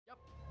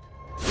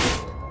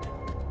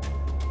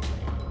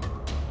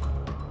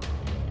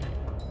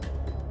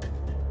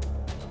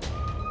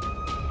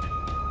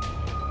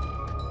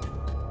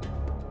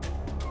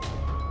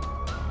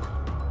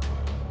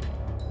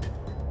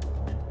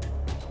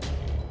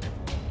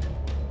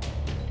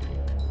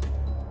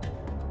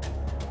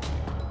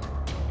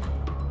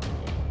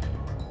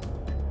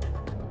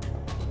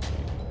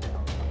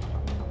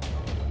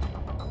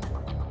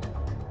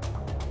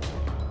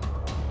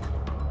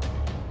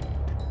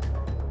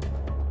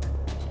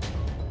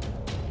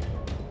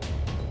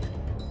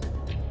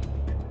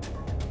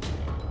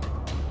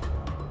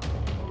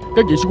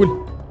Các vị sư huynh,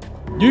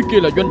 dưới kia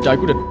là doanh trại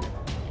của địch.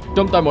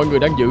 Trong tay mọi người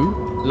đang giữ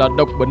là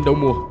độc bệnh đậu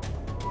mùa,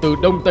 từ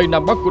đông tây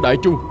nam bắc của Đại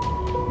Chu,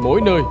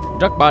 mỗi nơi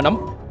rắc 3 nắm.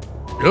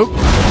 Được.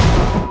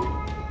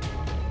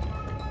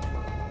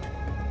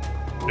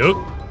 Được.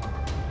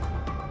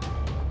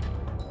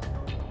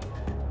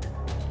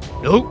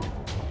 Được.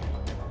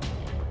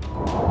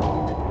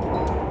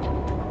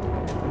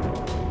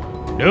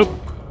 Được.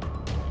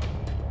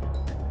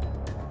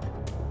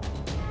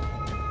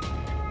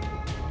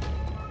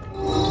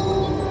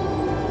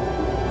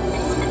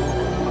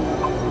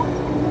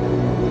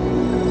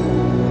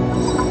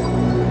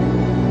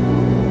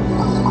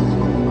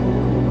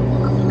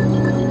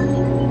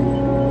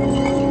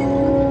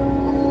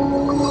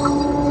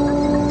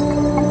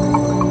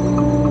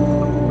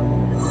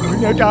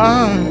 Nha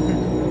Tra,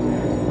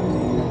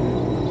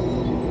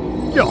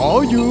 Võ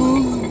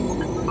Vương.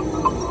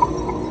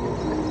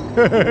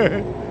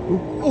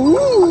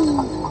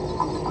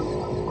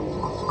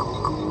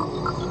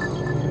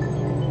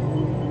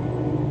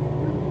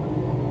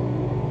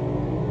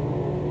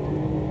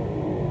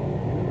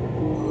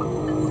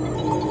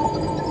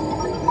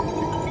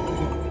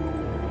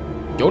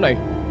 Chỗ này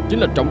chính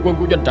là trọng quân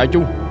của doanh trại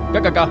Chu.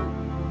 Các ca ca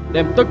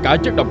đem tất cả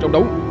chất độc trong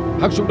đấu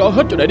hắt xuống đó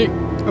hết cho đệ đi.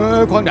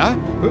 Khoan đã.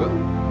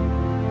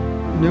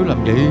 Nếu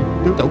làm vậy,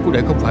 tứ tẩu của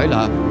đệ không phải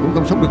là cũng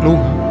không sống được luôn?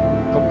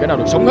 Không kẻ nào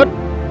được sống hết.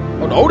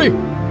 Mau đổ đi.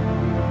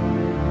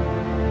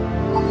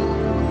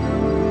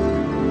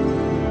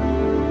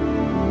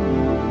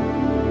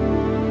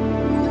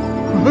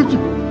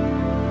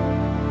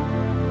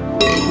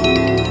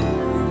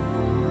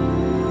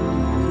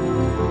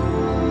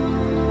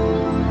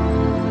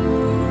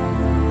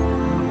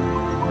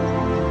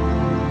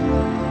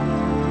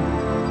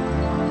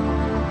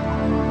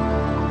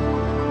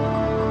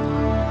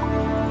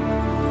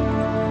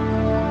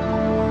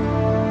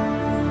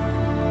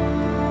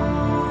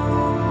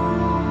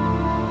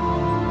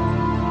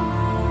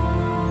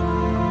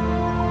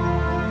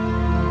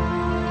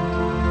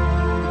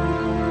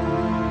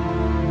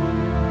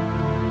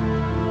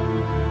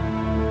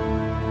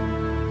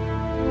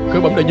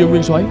 Khởi bẩm đại dương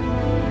nguyên soái,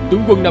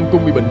 tướng quân Nam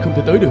Cung bị bệnh không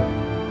thể tới được.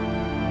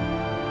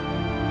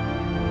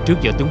 Trước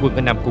giờ tướng quân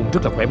ở Nam Cung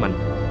rất là khỏe mạnh,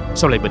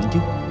 sao lại bệnh chứ?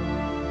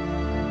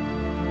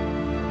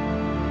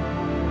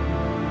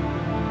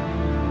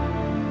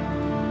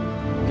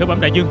 Khởi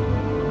bẩm đại dương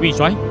nguyên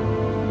soái,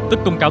 tức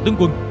công cao tướng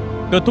quân,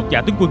 cơ thúc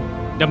giả tướng quân,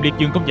 Đàm Liệt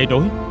Dương không dậy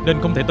nổi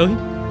nên không thể tới.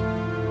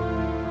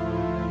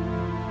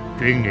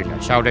 Chuyện này là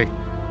sao đây?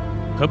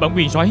 Khởi bẩm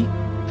nguyên soái,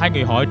 hai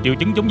người họ triệu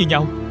chứng giống như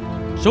nhau,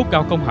 sốt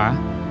cao không hạ,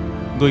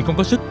 người không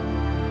có sức.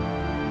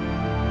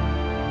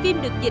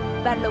 Phim được dịch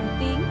và lồng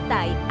tiếng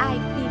tại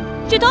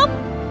iFilm. Sư thúc,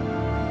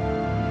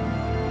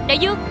 đại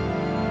dương,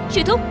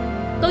 sư thúc,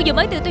 tôi vừa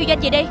mới từ Tuy Doanh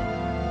về đây.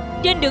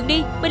 Trên đường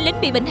đi, binh lính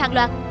bị bệnh hàng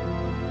loạt,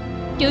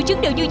 triệu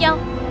chứng đều như nhau,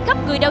 khắp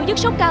người đau nhức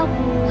sốt cao,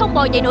 không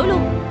bò dậy nổi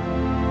luôn.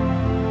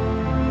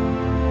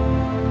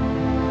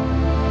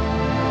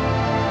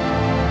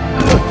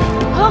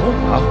 Hả?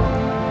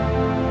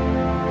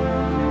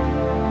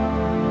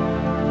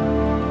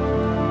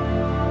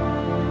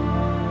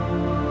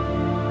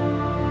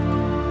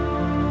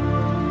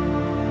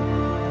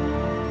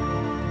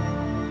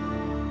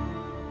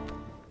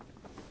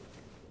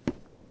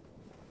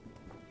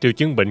 Triệu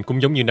chứng bệnh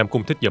cũng giống như Nam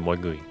Cung Thích và mọi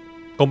người,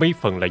 có mấy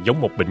phần là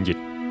giống một bệnh dịch,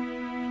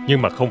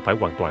 nhưng mà không phải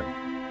hoàn toàn.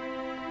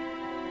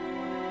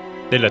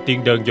 Đây là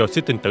tiên đơn do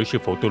xích tinh tử sư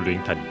phụ tôi luyện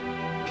thành.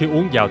 Khi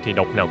uống vào thì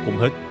độc nào cũng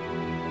hết.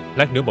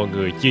 Lát nữa mọi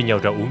người chia nhau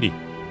ra uống đi.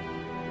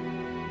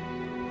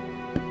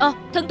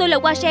 Thân tôi là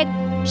Hoa Sen,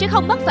 sẽ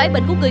không mắc phải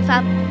bệnh của người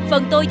phàm.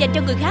 Phần tôi dành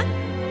cho người khác.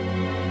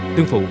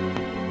 Tướng phụ,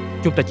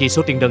 chúng ta chia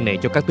số tiên đơn này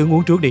cho các tướng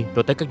uống trước đi,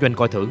 rồi tới các doanh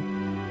coi thử.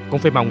 Cũng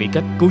phải mau nghĩ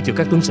cách cứu chữa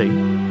các tướng sĩ.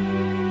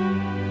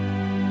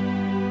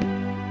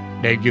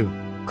 Đại dương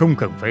không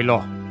cần phải lo.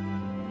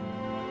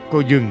 Cô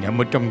Dương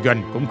Nhậm ở trong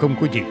doanh cũng không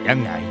có gì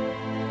đáng ngại.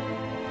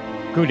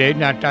 Cứ để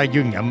Na Tra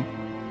Dương Nhậm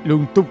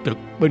luôn túc trực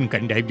bên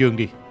cạnh đại vương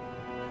đi.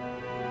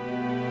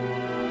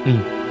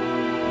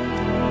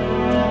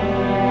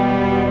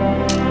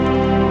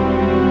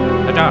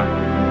 Na Tra,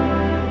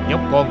 nhóc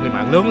con người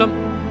mạng lớn lắm,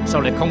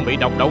 sao lại không bị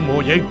độc đậu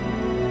mùa vậy?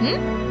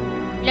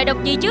 Là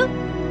độc gì chứ?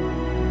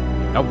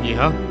 Độc gì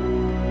hả?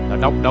 Là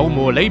độc đậu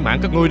mùa lấy mạng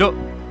các ngươi đó.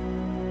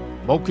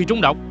 Một khi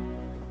trúng độc,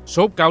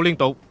 sốt cao liên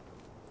tục,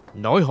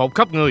 nổi hột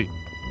khắp người,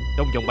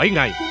 trong vòng 7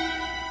 ngày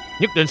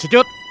nhất định sẽ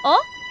chết. Ủa?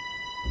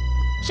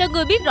 Sao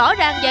ngươi biết rõ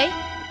ràng vậy?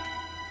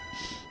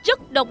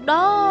 Chất độc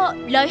đó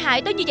lợi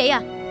hại tới như vậy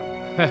à?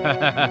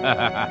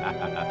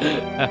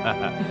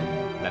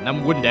 Là năm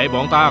huynh đệ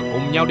bọn ta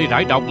cùng nhau đi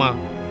rải độc mà,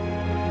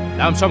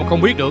 làm sao mà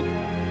không biết được.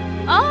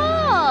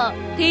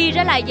 Thì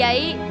ra là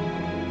vậy.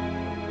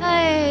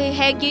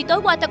 Hèn gì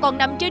tối qua ta còn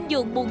nằm trên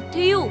giường buồn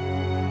thiêu.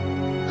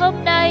 Hôm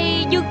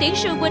nay Dương Tiễn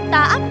sư huynh ta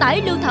áp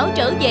tải lương thảo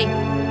trở về,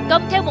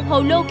 cầm theo một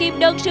hồ lô kim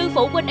đơn sư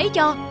phụ huynh ấy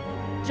cho,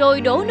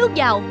 rồi đổ nước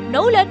vào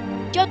nấu lên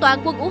cho toàn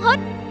quân uống hết.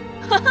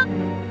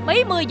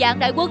 Mấy mươi vạn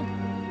đại quân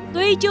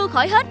tuy chưa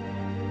khỏi hết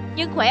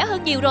nhưng khỏe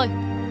hơn nhiều rồi.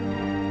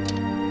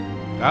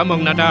 Cảm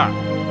ơn Na Tra.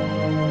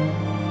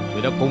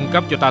 Người đã cung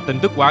cấp cho ta tin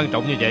tức quan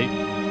trọng như vậy.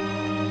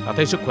 Ta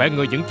thấy sức khỏe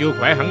người vẫn chưa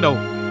khỏe hẳn đâu.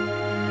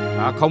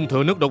 Ta không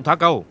thừa nước đục thả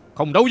câu,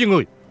 không đấu với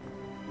người.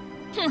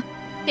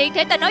 Tiện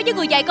thể ta nói với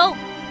người vài câu,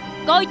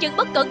 coi chừng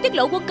bất cẩn tiết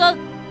lộ quân cơ.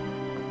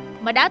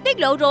 Mà đã tiết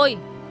lộ rồi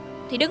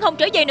thì đừng hòng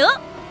trở về nữa.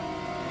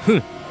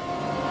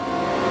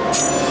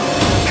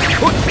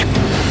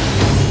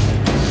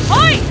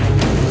 Thôi.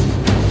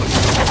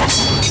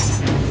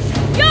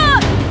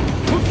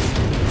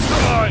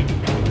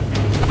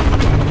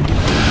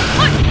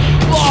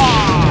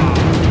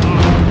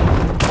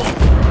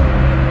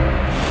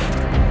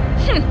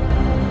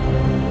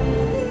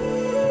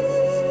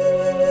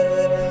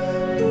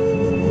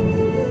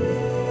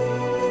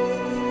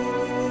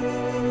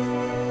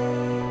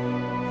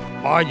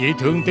 Ba vị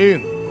thượng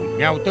tiên cùng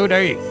nhau tới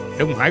đây,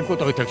 Đông Hải của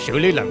tôi thật sự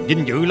lấy làm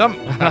vinh dự lắm.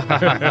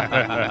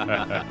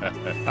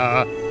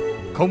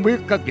 Không biết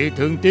các vị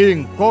thượng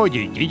tiên có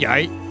gì chỉ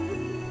dạy?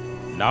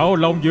 Đạo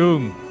Long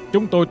Dương,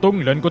 chúng tôi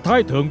tuân lệnh của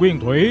Thái thượng Nguyên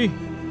Thủy,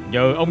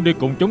 nhờ ông đi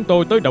cùng chúng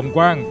tôi tới Đồng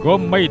Quan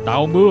gom mây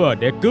tạo mưa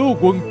để cứu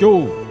quân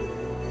Chu.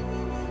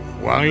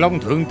 Hoàng Long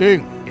thượng tiên,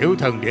 tiểu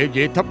thần địa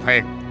vị thấp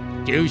hèn,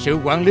 chịu sự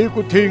quản lý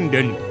của thiên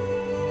đình.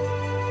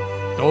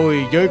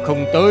 Tôi với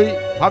không tới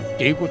pháp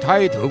chỉ của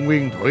Thái thượng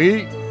Nguyên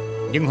Thủy,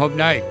 nhưng hôm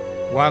nay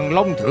Hoàng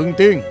Long thượng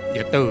tiên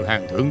và Từ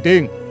Hàng thượng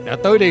tiên đã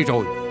tới đây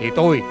rồi thì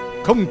tôi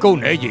không câu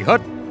nệ gì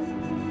hết.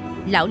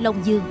 Lão Long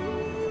Dương,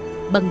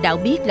 bần đạo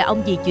biết là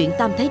ông vì chuyện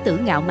Tam Thái tử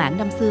ngạo mạn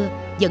năm xưa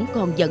vẫn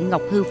còn giận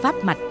Ngọc Hư pháp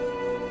mạch.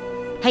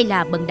 Hay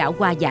là bần đạo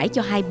hòa giải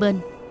cho hai bên,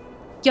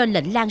 cho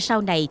Lệnh Lang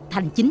sau này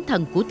thành chính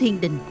thần của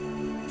thiên đình,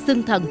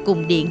 xưng thần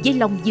cùng điện với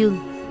Long Dương,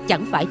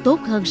 chẳng phải tốt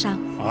hơn sao?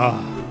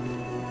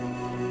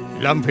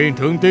 Làm phiền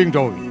thượng tiên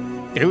rồi,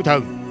 tiểu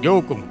thần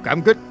vô cùng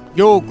cảm kích,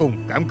 vô cùng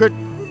cảm kích.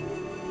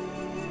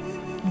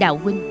 Đạo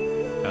huynh,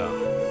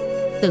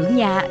 Tử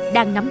Nha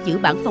đang nắm giữ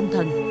bản phong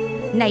thần.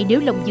 Nay nếu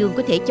Long Dương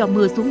có thể cho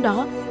mưa xuống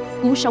đó,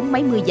 cứu sống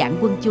mấy mươi vạn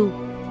quân Chu,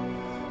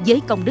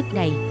 với công đức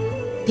này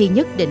thì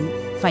nhất định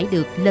phải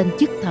được lên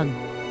chức thần.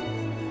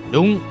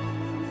 Đúng.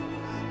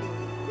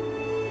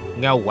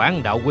 Ngao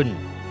Quảng đạo huynh,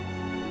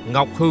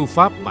 Ngọc Hư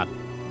pháp mạch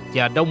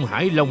và Đông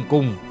Hải Long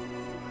cung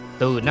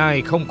từ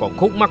nay không còn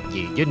khúc mắc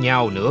gì với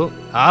nhau nữa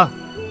hả?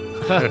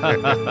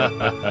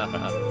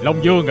 Long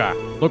Dương à,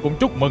 tôi cũng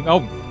chúc mừng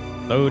ông.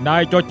 Từ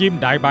nay cho chim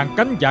đại bàng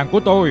cánh vàng của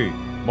tôi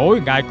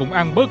mỗi ngày cùng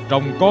ăn bớt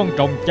trồng con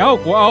trồng cháu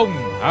của ông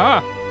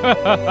hả?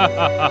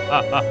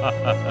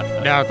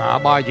 Đa tạ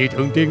ba vị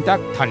thượng tiên tác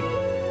thành.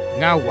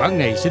 Ngao Quảng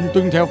này xin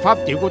tuân theo pháp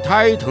chỉ của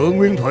Thái thượng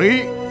Nguyên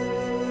Thủy.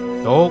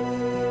 Tốt,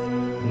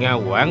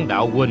 Ngao Quảng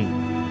đạo huynh,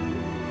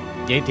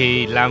 vậy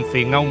thì làm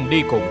phiền ông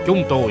đi cùng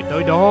chúng tôi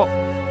tới đó.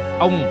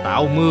 Ông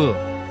tạo mưa,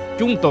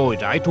 chúng tôi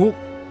rải thuốc.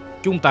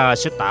 Chúng ta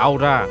sẽ tạo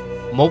ra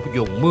một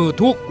vùng mưa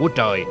thuốc của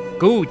trời,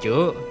 cứu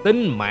chữa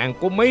tính mạng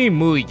của mấy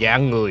mươi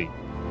vạn người.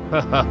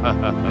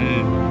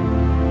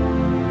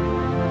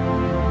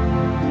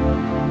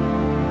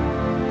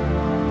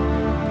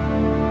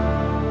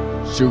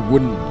 Sư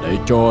huynh để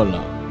cho là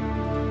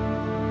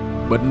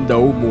bệnh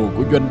đậu mùa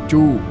của Doanh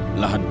Chu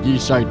là hành vi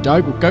sai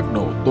trái của các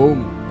đồ tôn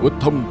của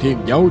Thông Thiên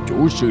giáo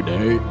chủ sư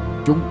đệ.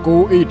 Chúng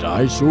cố ý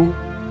rải xuống.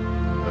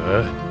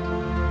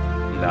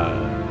 Là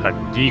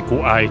hành vi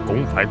của ai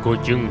cũng phải có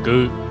chứng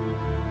cứ.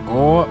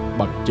 Có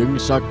bằng chứng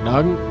xác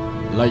đáng,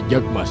 là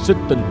vật mà Xích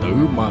Tinh Tử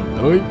mang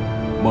tới.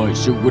 Mời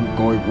sư huynh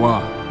coi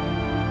qua.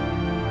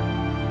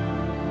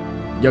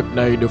 Vật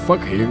này được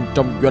phát hiện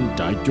trong doanh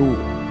trại Chu,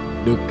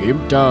 được kiểm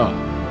tra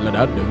là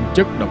đã đựng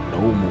chất độc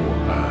đậu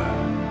mùa.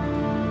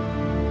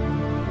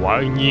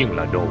 Quả nhiên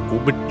là đồ của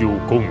Bích Du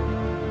cung.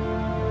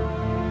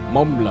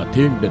 Mong là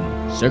thiên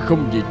đình sẽ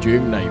không vì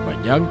chuyện này mà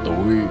giáng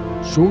tội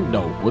xuống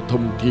đầu của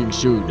Thông Thiên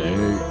sư đệ.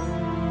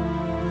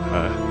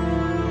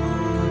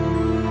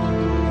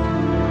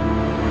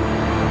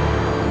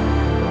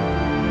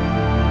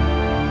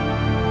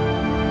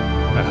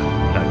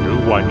 Là nữ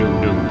hoa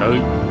nương nương tới.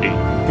 Đi,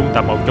 chúng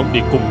ta mau chóng đi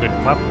cung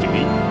nghênh pháp chỉ.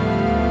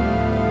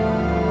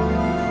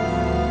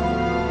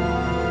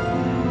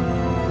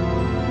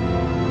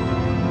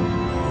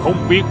 Không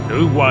biết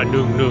nữ hoa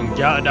nương nương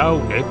gia đao,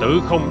 đệ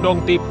tử không đón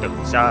tiếp từ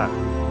xa.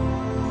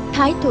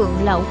 Thái thượng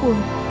lão quân,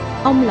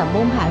 ông là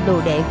môn hạ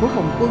đồ đệ của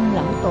Hồng Quân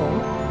lão tổ,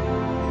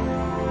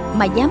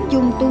 mà dám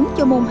dung túng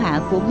cho môn hạ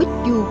của Bích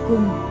Du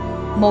cung,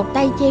 một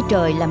tay che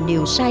trời làm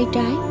điều sai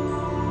trái,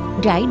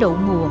 rải đậu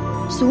mùa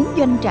xuống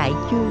doanh trại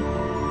Chu,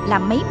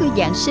 làm mấy mươi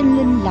vạn sinh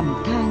linh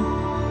lầm than.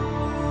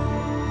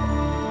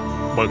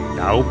 Bần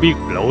đạo biết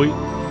lỗi,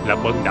 là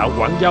bần đạo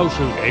quản giáo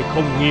sư đệ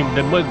không nghiêm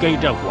nên mới gây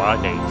ra họa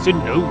này. Xin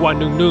nữ hoa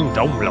nương nương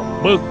rộng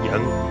lòng bớt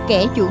giận.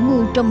 Kẻ chủ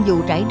mưu trong vụ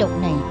rải độc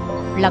này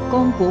là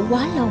con của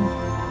Quá Long,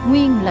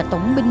 nguyên là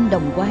tổng binh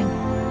Đồng Quan,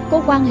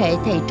 có quan hệ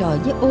thầy trò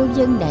với Ô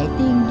Dân Đại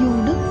Tiên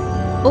Du Đức.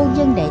 Ô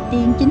Dân Đại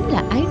Tiên chính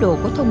là ái đồ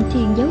của Thông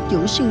Thiên giáo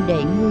chủ sư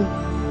đệ ngươi.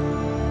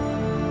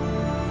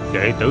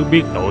 Đệ tử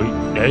biết tội,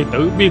 đệ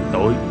tử biết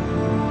tội.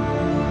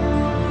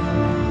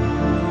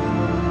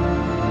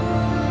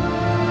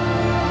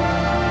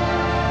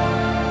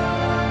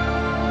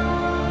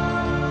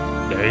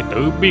 Đệ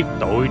tử biết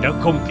tội đã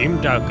không kiểm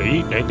tra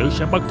kỹ, đệ tử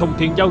sẽ bắt Thông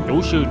Thiên giáo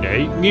chủ sư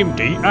đệ nghiêm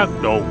trị ác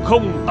đồ,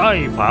 không tái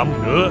phạm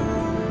nữa.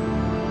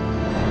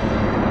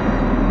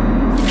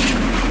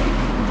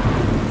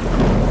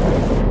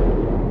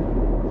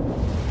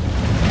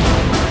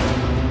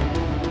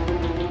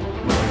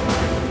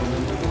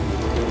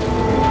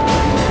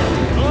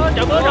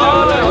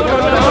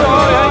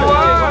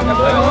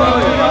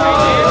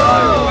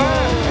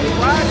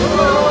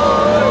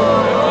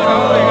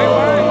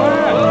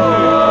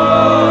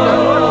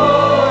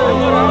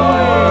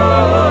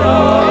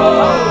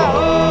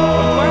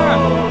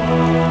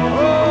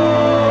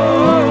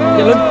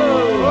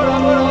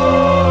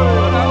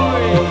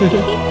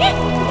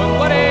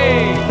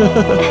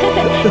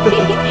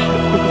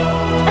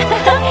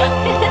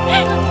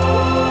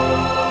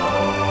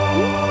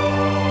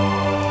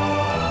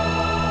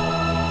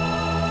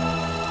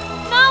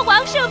 Ngô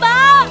quản sư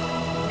ba,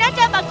 Đá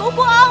Tra bà cũ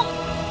của ông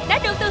đã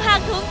được từ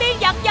Hàng Thượng Tiên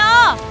dặn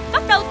dò,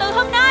 bắt đầu từ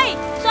hôm nay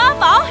xóa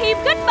bỏ hiềm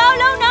khích bao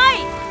lâu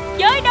nay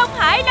với Đông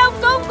Hải Long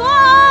Cung của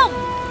ông.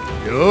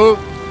 Được.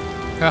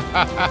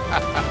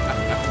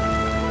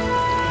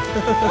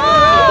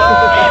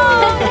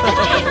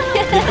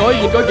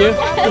 Nhìn coi kìa.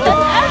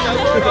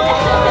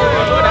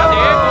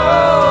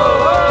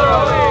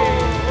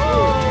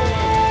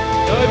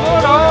 Trời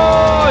mưa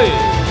rồi.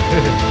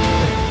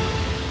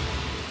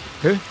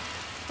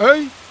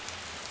 Ê,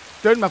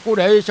 trên mặt cô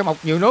đệ sao mọc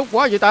nhiều nốt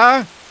quá vậy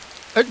ta?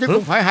 Ít nhất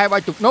cũng phải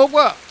 20-30 nốt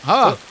á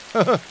hả?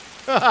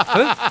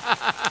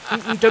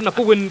 Trên mặt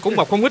của huynh cũng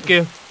mọc không ít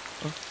kìa.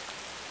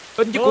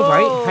 Ít nhất cũng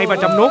phải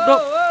 200-300 nốt đó.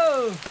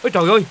 Ôi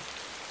trời ơi,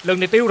 lần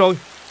này tiêu rồi.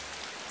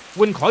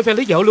 Huynh khỏi phải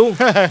lấy vợ luôn.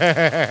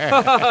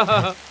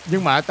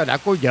 Nhưng mà ta đã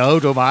có vợ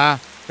rồi mà.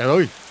 Trời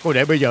ơi, cô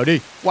đệ bây giờ đi,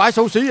 quá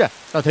xấu xí à.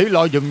 Ta thấy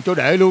lo giùm cho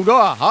đệ luôn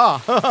đó hả?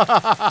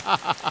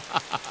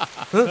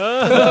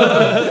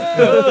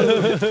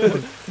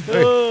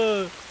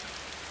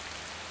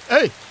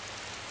 Ê,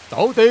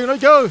 tổ tiên nói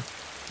chứ,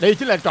 đây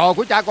chính là trò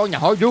của cha con nhà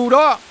họ Du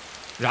đó.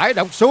 Rải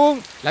độc xuống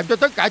làm cho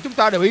tất cả chúng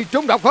ta đều bị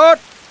trúng độc hết.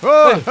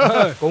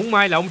 Cũng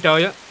may là ông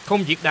trời á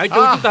không diệt đại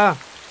chu chúng ta.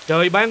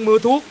 Trời ban mưa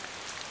thuốc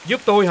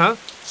giúp tôi hả,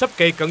 sắp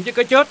kề cận với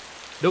cái chết,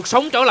 được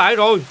sống trở lại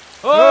rồi.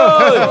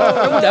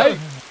 Các huynh đệ,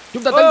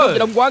 chúng ta tấn công vào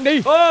Đồng Quan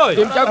đi,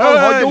 tìm cho con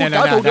họ Du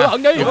trả thù rửa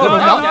hận đi.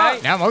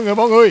 Nè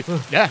mọi người,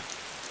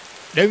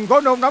 đừng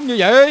có nôn nóng như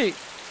vậy.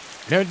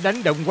 Nên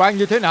đánh Đồng Quan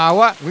như thế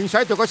nào á, nguyên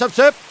soái tôi có sắp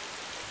xếp.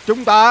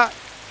 Chúng ta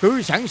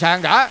cứ sẵn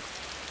sàng đã,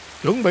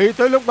 chuẩn bị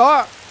tới lúc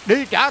đó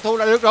đi trả thù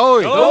là được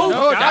rồi. Đúng.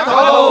 Trả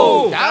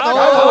thù.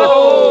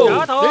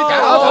 Đi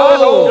trả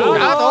thù.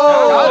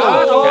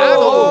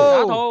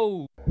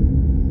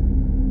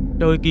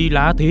 Trời kỳ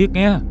lạ thiệt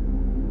nghe.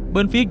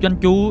 Bên phía Doanh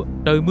Chu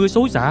trời mưa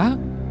xối xả,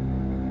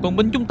 còn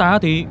bên chúng ta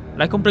thì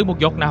lại không rơi một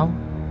giọt nào.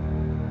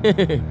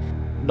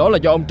 Đó là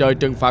do ông trời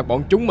trừng phạt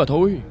bọn chúng mà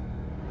thôi.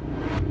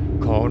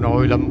 Khó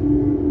nói lắm.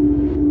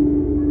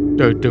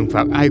 Trời trừng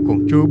phạt ai còn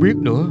chưa biết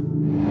nữa.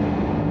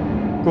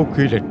 Có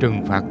khi là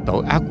trừng phạt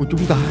tội ác của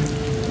chúng ta.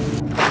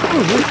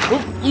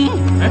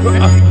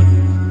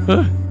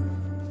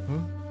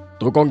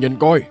 Tụi con nhìn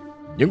coi,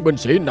 những binh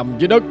sĩ nằm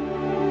dưới đất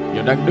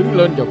giờ đang đứng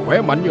lên và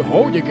khỏe mạnh như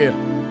hổ vậy kìa.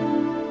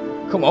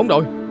 Không ổn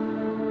rồi.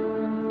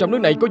 Trong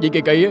nước này có gì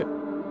kỳ kỳ á.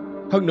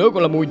 Hơn nữa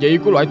còn là mùi vị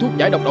của loại thuốc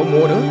giải độc đậu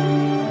mùa nữa.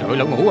 Trời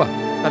lão Ngũ à,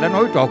 ta đã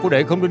nói trò của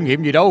đệ không kinh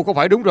nghiệm gì đâu, có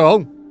phải đúng rồi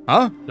không?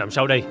 Hả? Làm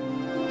sao đây?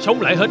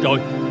 Sống lại hết rồi.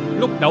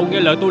 Lúc đầu nghe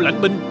lời tôi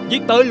lãnh binh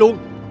giết tới luôn.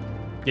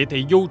 Vậy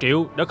thì Du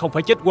Triệu đã không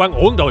phải chết oan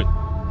uổng rồi.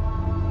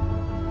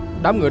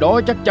 Đám người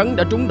đó chắc chắn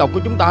đã trúng độc của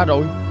chúng ta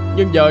rồi.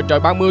 Nhưng giờ trời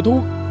ban mưa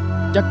thuốc,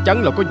 chắc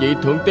chắn là có vị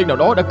thượng tiên nào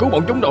đó đã cứu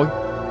bọn chúng rồi.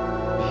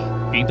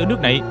 Chuyện tới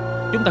nước này,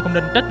 chúng ta không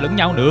nên trách lẫn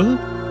nhau nữa.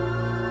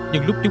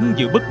 Nhưng lúc chúng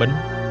vừa bất bệnh,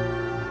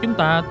 chúng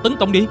ta tấn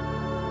công đi.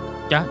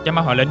 Cha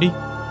Ma Hòa lệnh đi.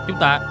 Chúng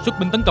ta xuất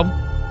binh tấn công.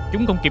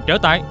 Chúng không kịp trở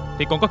tay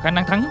thì còn có khả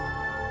năng thắng.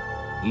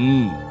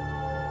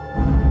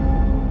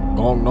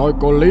 Con nói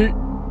có lý.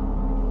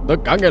 Tất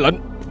cả nghe lệnh.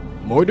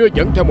 Mỗi đứa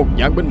dẫn theo một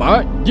vạn binh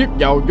mã, giết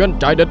vào doanh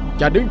trại địch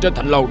và đứng trên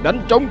thành lầu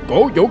đánh trống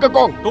cổ vũ các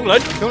con. Tuân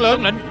lệnh.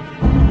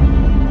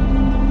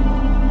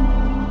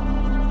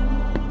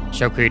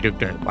 Sau khi được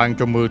trời ban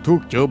cho mưa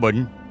thuốc chữa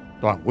bệnh,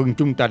 toàn quân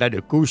chúng ta đã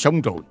được cứu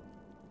sống rồi.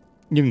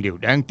 Nhưng điều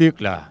đáng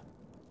tiếc là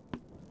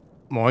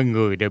mọi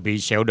người đều bị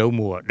sẹo đậu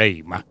mùa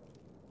đầy mặt,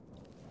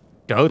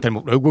 trở thành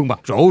một đội quân mặt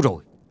rỗ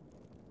rồi.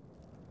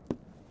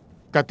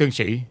 Các tướng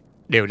sĩ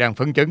đều đang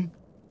phấn chấn,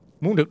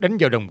 muốn được đánh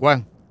vào Đồng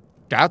Quan,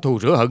 trả thù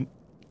rửa hận.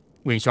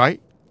 Nguyên soái,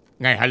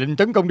 ngài hạ lệnh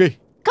tấn công đi.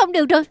 Không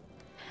được rồi.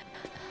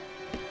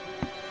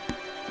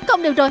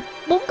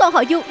 4 con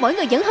họ Du mỗi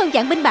người dẫn hơn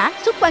vạn binh mã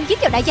xuất quan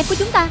giết vào đại danh của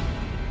chúng ta.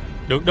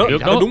 Được đó.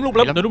 Đúng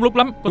lúc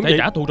lắm. Có thể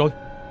trả thù rồi.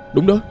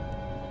 Đúng đó.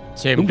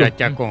 Xem Đúng ra rồi.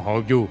 cha con họ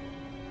Du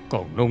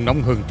còn nôn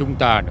nóng hơn chúng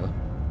ta nữa.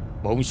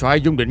 Bổn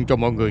soái vốn định cho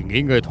mọi người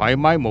nghỉ ngơi thoải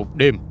mái một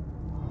đêm,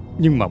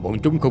 nhưng mà bọn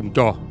chúng không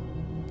cho.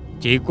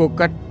 Chỉ có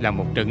cách là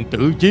một trận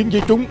tử chiến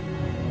với chúng.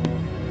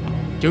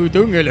 Chư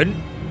tướng nghe lệnh.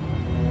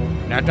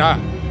 Na Tra,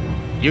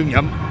 Dương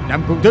Nhậm,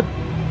 Nam Cung Thích,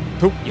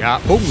 thúc dạ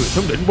 4 người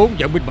thống lĩnh 4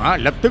 vạn binh mã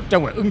lập tức ra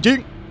ngoài ứng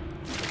chiến.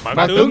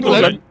 Bản tướng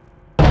tuân lệnh.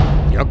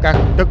 võ cát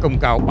tấn công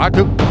cao bá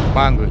thức.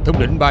 3 người thống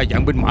lĩnh 3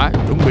 vạn binh mã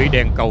chuẩn bị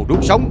đèn cầu đuốc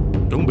sống,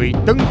 chuẩn bị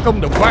tấn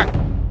công Đồng Quan.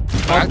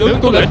 Toàn tướng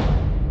tuân lệnh.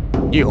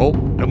 Di Hộ,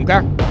 Đồng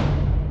Cát,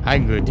 2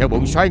 người theo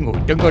bổn soái ngồi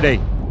trấn ở đây,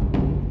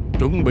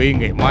 chuẩn bị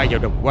ngày mai vào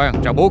Đồng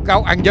Quan ra bố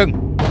cáo an dân.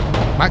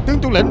 Mạc tướng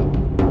tuân lệnh.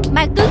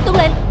 Mạc tướng tuân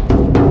lệnh.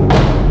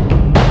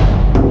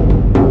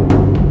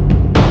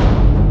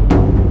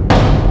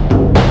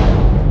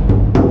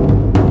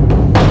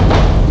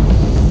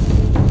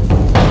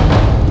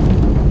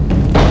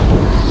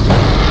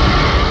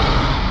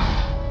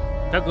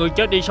 Các người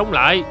chết đi sống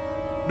lại,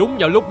 đúng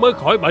vào lúc mới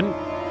khỏi bệnh,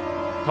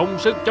 không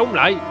sức chống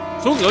lại,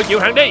 xuống ngựa chịu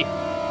hàng đi.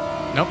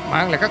 Nộp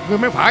mạng là các ngươi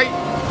mới phải.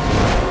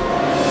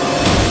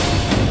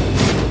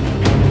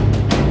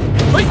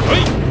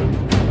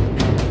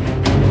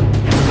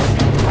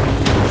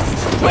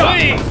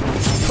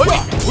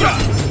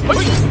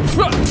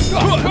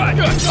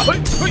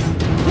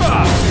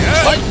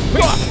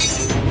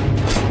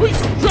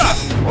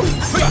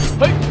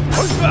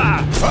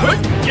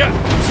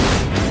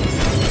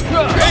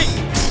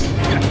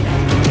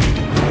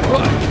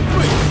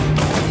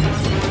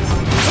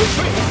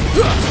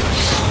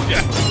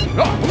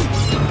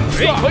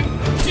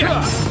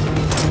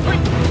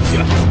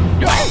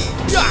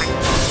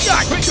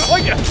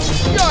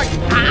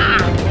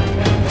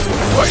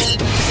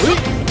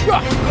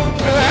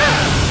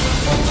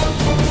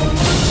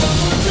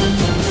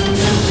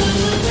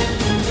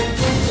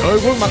 Đội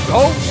quân Mặt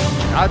Cổ,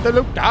 đã tới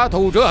lúc trả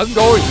thù rửa hận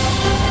rồi.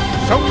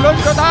 Xông lên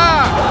cho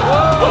ta.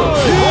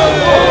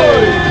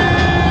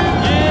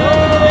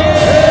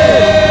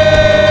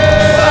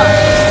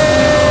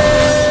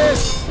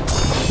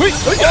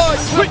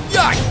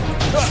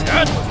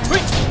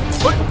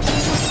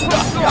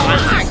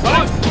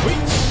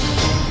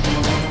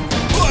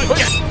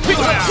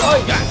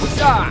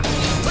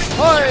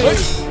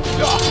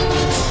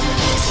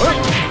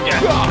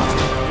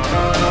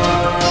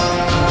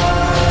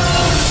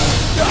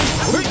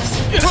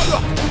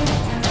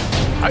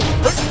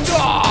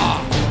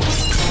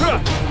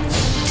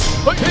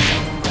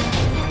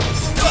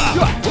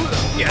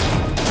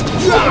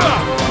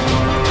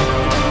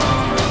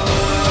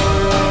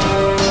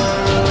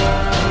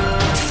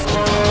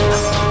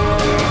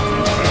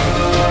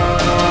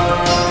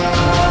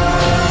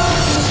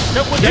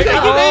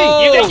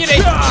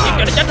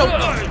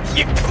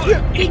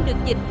 Viên được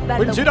dịch và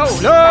binh lục sĩ đâu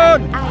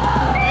lên.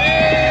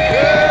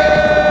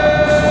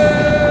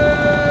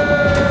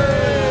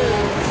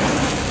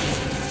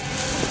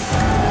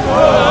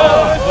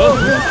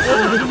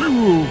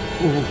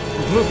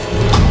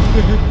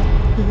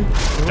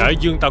 Đại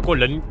dương ta có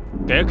lệnh,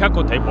 kẻ khác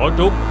có thể bỏ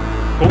trốn,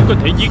 cũng có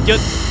thể giết chết,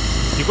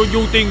 chỉ có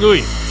ưu tiên ngươi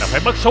là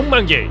phải bắt sống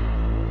mang về.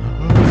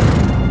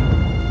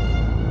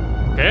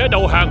 Kẻ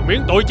đầu hàng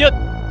miễn tội chết.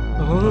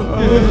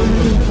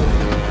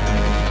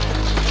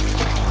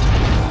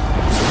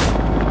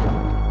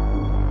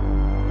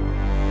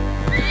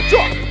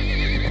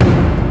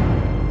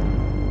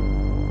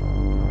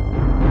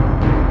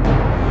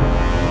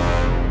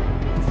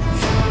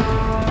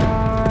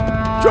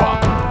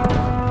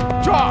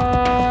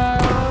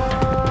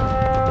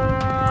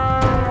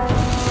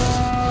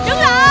 Đứng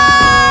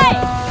lại.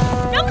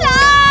 Đứng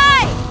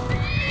lại.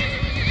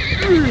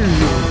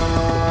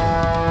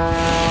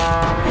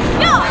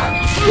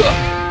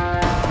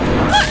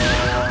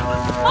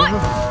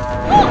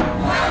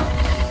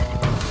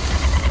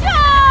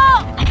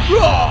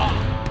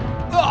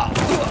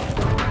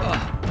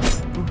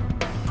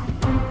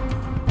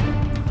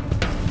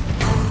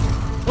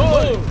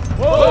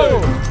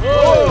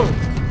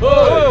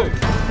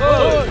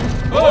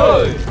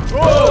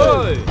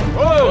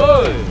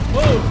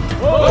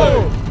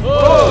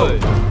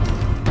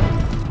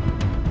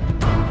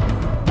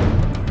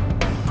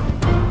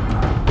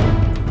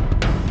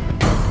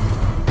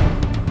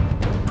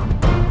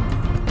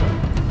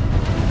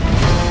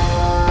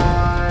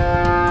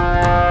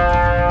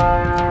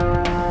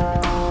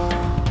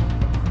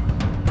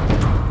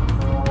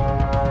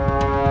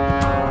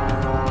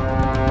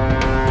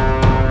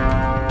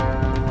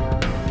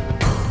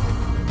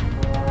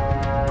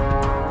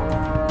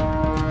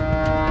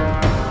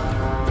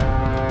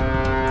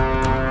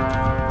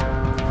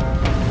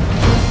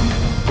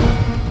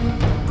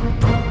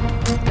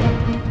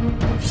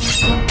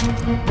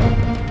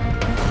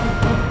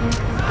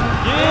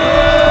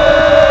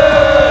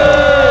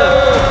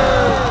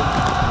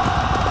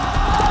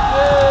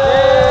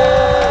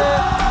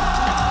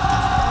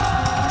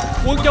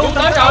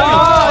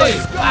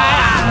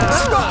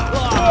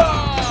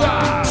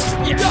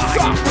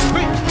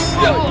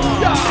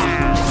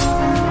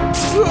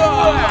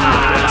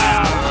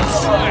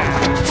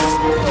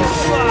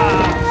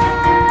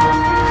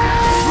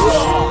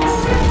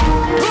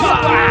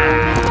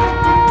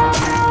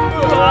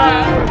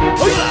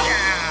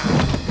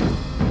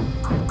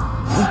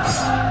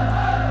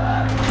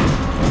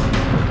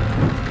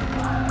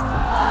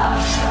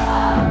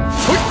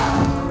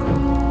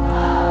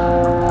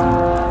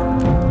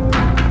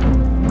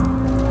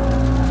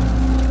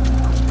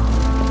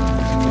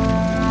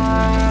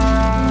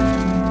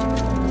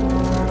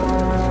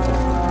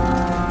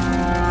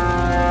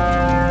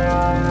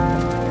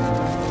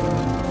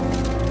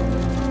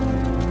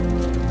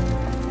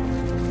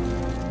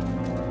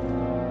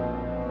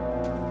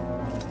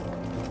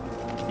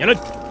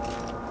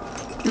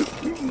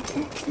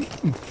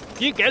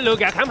 giết kẻ lừa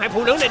gạt hãm hại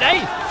phụ nữ này đây.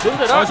 Đúng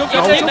rồi đó. Xuất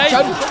sinh đi.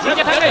 Giết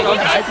cho thắng đi. Rồi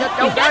chạy chết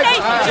đâu cái.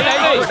 Đi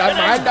đợi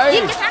mà anh đi.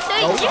 Giết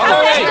cho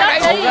thắng đi.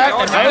 Giết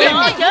thắng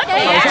đi. Chết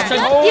đi. Xuất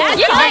sinh.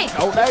 Giết đi.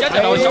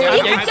 Chết rồi sống làm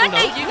gì? Chết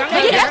đi.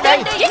 Giết thắng đi.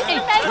 Giết đi.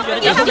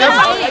 Giết thắng đi. Trời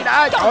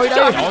ơi.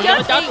 Trời ơi,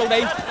 nó chết luôn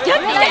đi.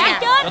 Chết đi.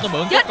 Cho tôi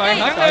mượn chết coi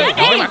hết rồi.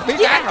 Trời mặt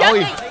biết ác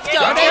rồi.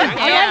 Chết đi.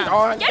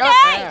 Chết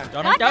đi.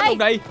 Cho nó chết luôn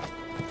đi.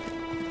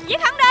 Giết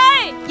thắng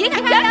đi. Giết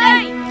thắng chết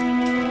đi.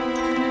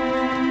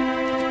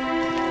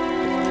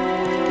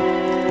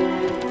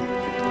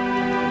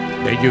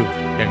 Đại vương,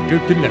 đằng trước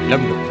chính là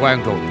Lâm Đồng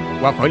Quan rồi.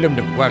 Qua khỏi Lâm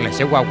Đồng Quan là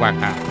sẽ qua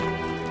Hoàng Hà.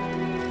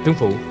 Tướng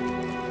phụ,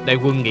 đại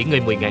quân nghỉ ngơi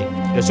 10 ngày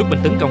rồi xuất binh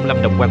tấn công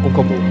Lâm Đồng Quan cũng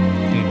không muộn.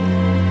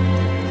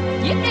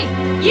 Giết đi.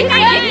 Giết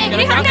thắng đi.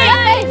 Giết thắng đi.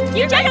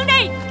 Giết chết luôn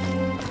đi.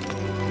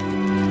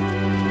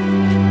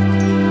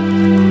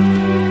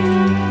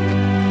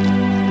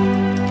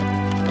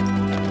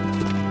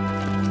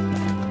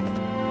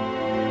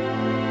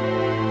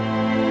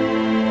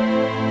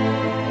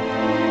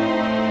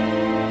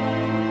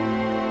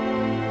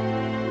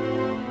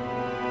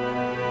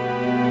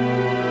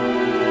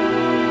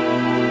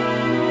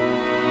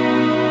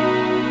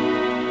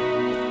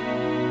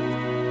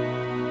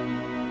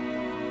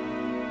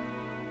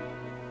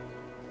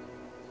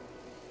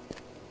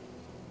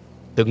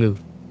 Tử Ngư,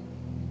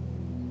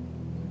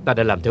 ta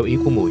đã làm theo ý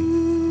của muội.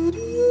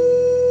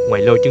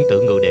 Ngoài lôi chứng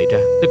tử ngự đệ ra,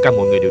 tất cả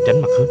mọi người đều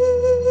tránh mặt hết.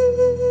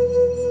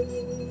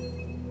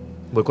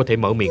 Muội có thể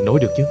mở miệng nói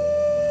được chứ?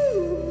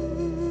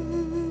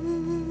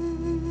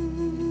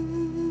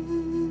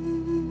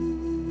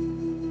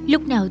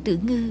 Lúc nào Tử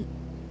Ngư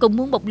cũng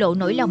muốn bộc lộ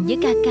nỗi lòng với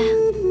ca ca,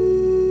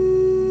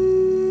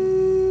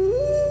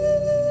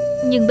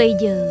 nhưng bây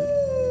giờ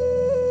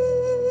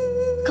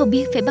không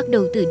biết phải bắt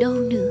đầu từ đâu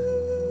nữa.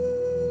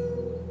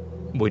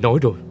 Muội nói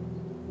rồi.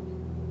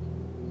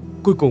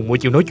 Cuối cùng muội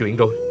chịu nói chuyện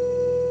rồi.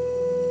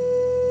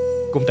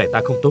 Cũng tại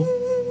ta không tốt.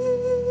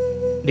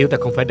 Nếu ta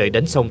không phải đợi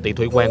đánh xong Tị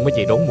Thủy Quan mới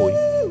về đón muội,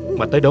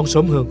 mà tới đón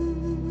sớm hơn,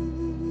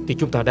 thì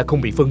chúng ta đã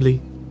không bị phân ly.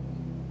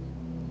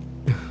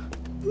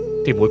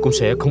 Thì muội cũng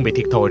sẽ không bị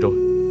thiệt thòi rồi.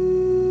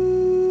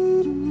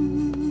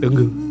 Tử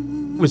Ngư,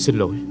 huynh xin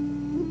lỗi.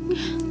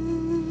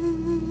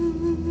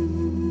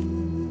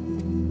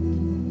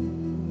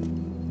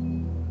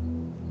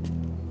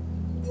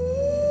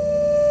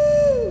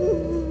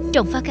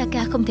 Trọng Phá ca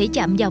ca không thể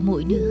chạm vào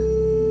muội nữa.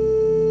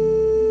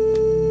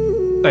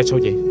 Tại sao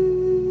vậy?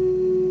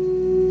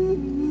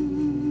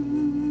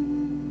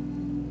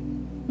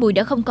 Muội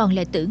đã không còn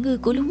là Tử Ngư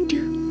của lúc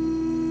trước.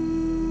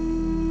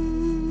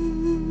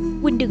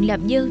 Huynh đừng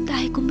làm dơ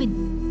tay của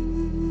mình.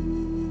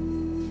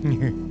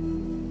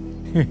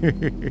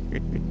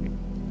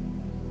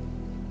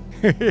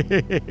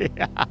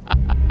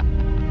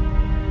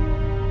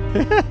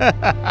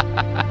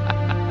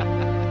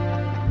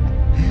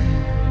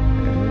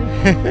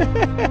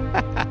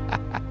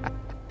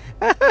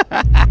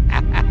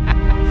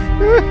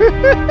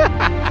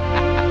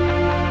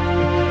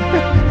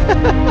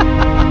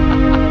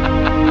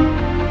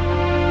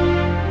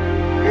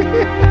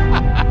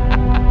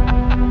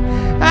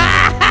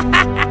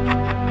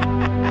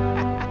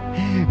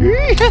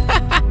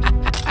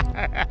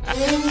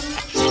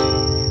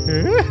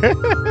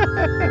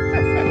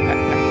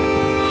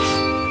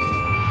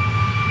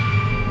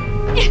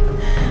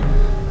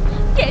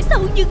 Kẻ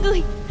xấu như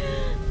ngươi,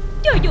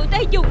 cho dù ta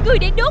dùng ngươi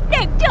để đốt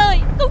đèn trời,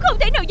 cũng không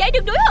thể nào giải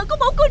được nỗi hận của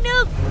một cô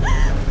nương.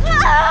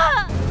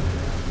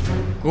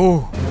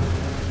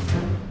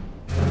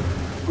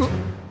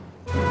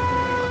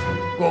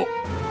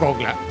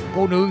 Con là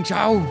cô nương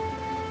sao?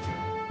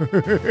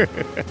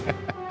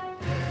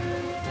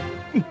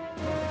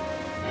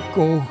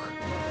 Cô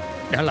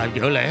đã là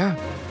vợ lẽ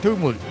thứ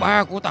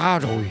 13 của ta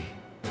rồi.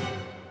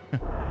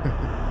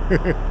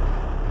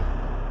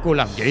 Cô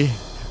làm vậy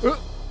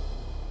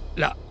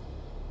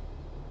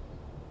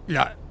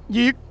là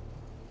giết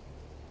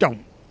chồng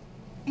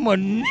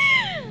mình.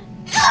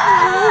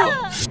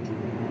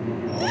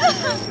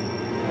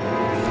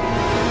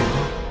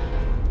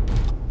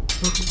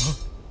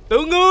 Tử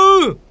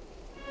Ngư!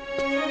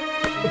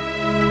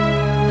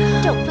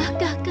 Trọng Phá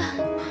ca ca,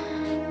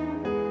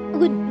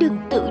 huynh đừng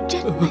tự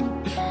trách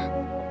mình.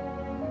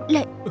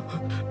 Là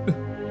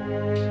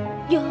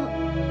do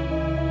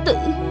Tử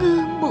Ngư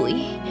muội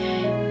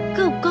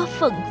không có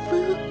phần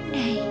phước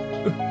này.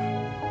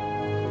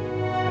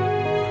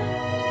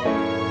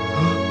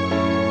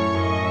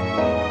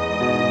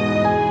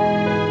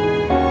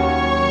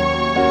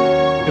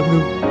 Tử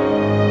Ngư,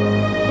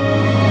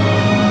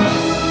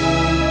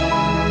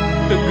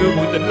 Tử Ngư,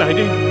 muội tỉnh lại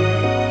đi.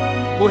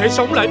 Muội hãy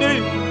sống lại đi.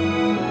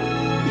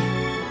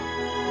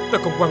 Ta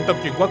không quan tâm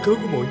chuyện quá khứ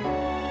của muội.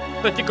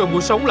 Ta chỉ cần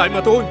muội sống lại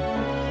mà thôi.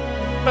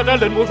 Ta ra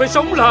lệnh muội phải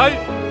sống lại.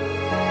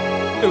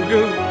 Tử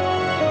Ngư.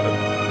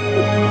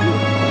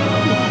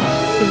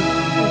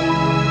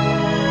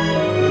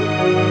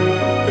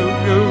 Tử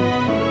Ngư.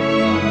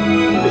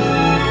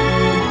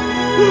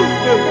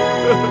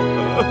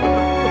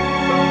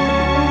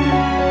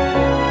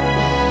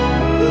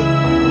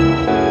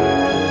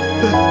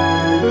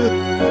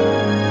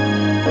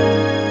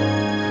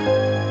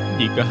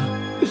 Vì cả.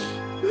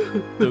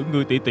 Tưởng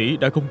ngươi tỷ tỷ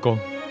đã không còn.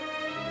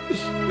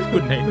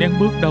 Huynh hãy nén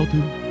bớt đau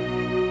thương.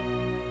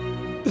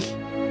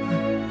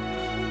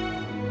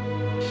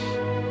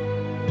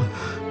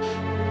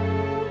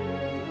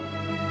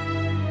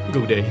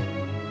 Cửu đệ,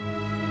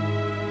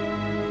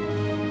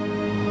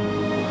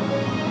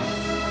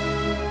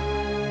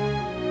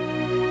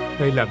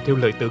 hãy làm theo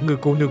lời Tử Ngư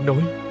cô nương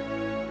nói.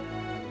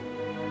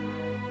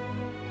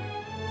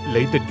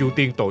 Lễ tình du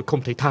tiên tội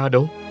không thể tha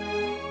đâu.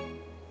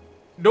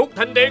 Đốt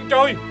thành đèn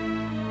trôi.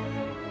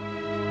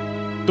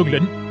 Tuân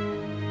lệnh.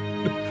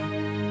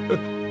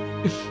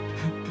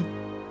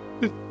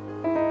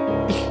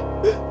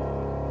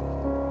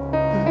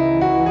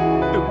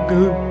 Tử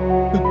Ngư,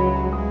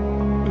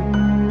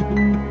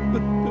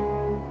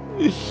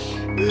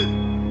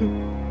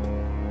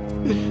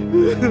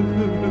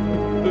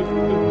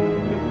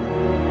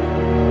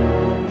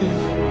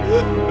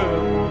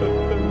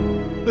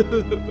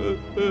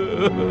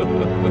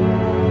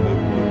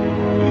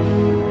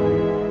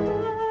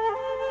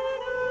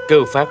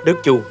 Cơ phát đất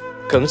Chu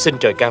khẩn xin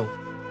trời cao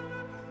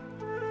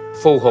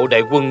phù hộ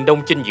đại quân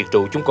đông chinh diệt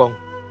trụ chúng con,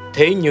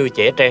 thế như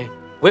chẻ tre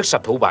quét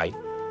sạch hủ bại.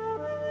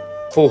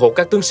 Phù hộ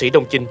các tướng sĩ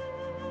đông chinh,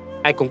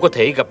 ai cũng có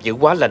thể gặp dữ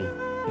quá lành,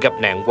 gặp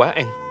nạn quá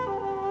an.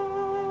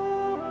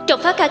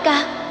 Trọng Phá ca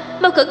ca,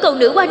 mau khẩn cầu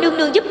nữ hoa nương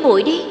nương giúp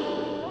muội đi.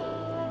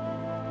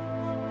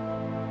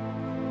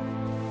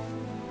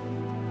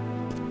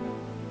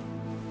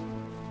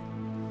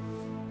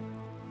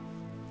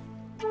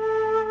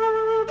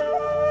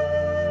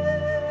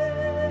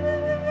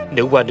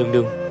 Nữ hoa nương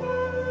nương,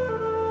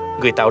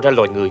 người tạo ra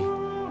loài người,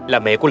 là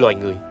mẹ của loài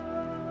người.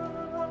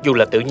 Dù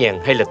là Tử Nhàn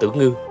hay là Tử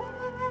Ngư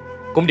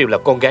cũng đều là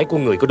con gái của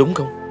người, có đúng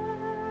không?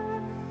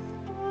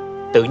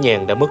 Tử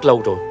Nhàn đã mất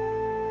lâu rồi,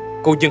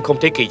 cô Dương không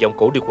thể kỳ vọng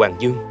cổ được Hoàng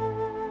Dương.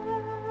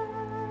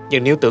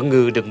 Nhưng nếu Tử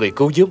Ngư được người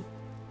cứu giúp,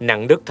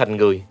 nặng đất thành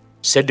người,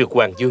 sẽ được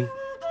Hoàng Dương.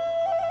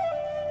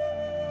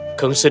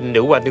 Khẩn xin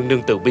nữ hoa nương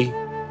nương từ bi,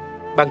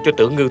 ban cho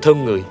Tử Ngư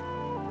thân người.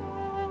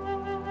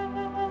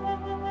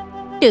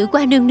 Nữ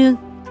hoa nương nương,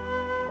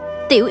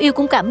 tiểu yêu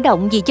cũng cảm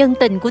động vì chân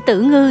tình của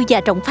Tử Ngư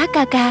và Trọng Phát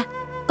ca ca.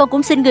 Con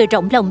cũng xin người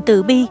rộng lòng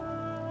từ bi,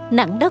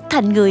 nặng đất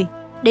thành người,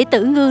 để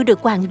Tử Ngư được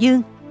Hoàng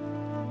Dương.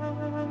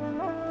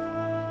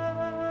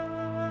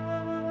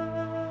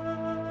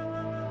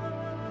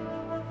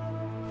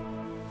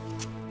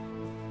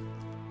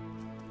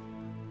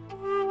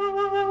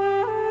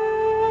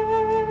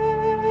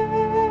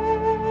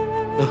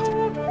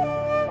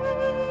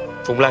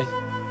 Phụng Lai,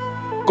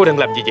 cô đang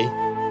làm gì vậy?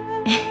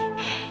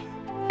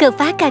 Cơ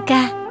Phát ca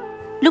ca,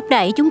 lúc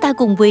nãy chúng ta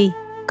cùng quỳ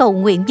cầu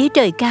nguyện với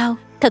trời cao,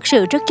 thật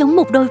sự rất giống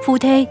một đôi phu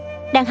thê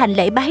đang hành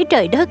lễ bái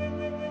trời đất.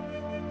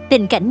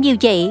 Tình cảnh như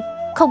vậy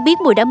không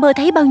biết muội đã mơ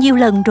thấy bao nhiêu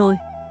lần rồi,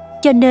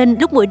 cho nên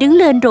lúc muội đứng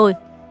lên rồi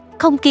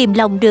không kìm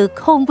lòng được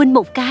hôn huynh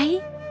một cái.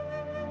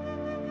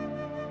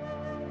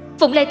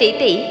 Phụng Lai tỷ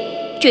tỷ,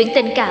 chuyện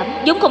tình cảm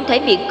vốn không thể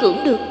miễn cưỡng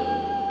được,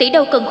 tỷ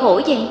đâu cần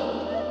khổ vậy.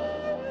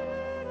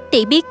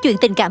 Tỷ biết chuyện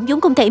tình cảm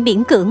vốn không thể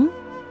miễn cưỡng,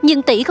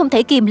 nhưng tỷ không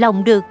thể kìm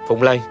lòng được.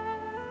 Phụng Lai,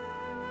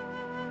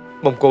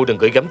 mong cô đừng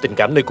gửi gắm tình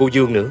cảm nơi cô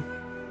Dương nữa.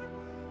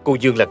 Cô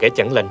Dương là kẻ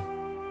chẳng lành.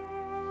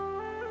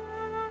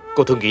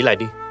 Cô thử nghĩ lại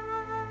đi.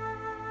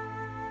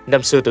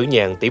 Năm xưa Tử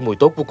Nhàn tỷ muội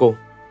tốt của cô,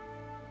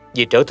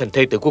 vì trở thành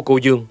thê tử của cô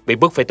Dương bị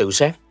bức phải tự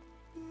sát.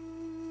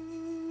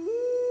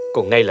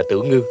 Còn nay là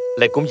Tử Ngư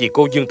lại cũng vì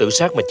cô Dương tự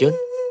sát mà chết.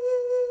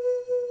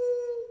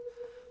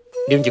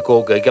 Nếu như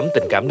cô gửi gắm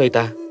tình cảm nơi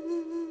ta,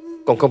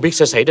 còn không biết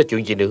sẽ xảy ra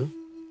chuyện gì nữa.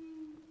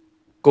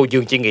 Cô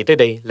Dương chỉ nghĩ tới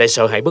đây lại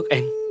sợ hãi bất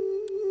an.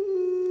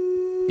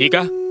 Nhị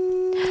ca,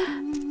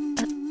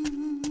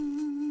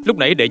 lúc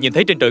nãy đệ nhìn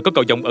thấy trên trời có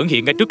cầu vồng ẩn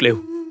hiện ngay trước lều,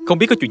 không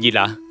biết có chuyện gì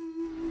lạ.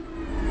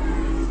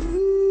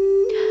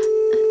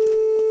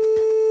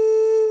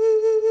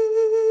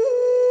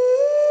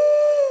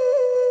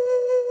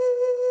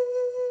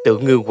 Tử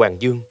Ngư Hoàng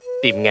Dương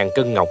tìm ngàn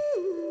cân ngọc,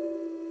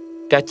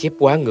 cá chép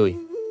quá người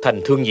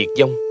thành thương diệt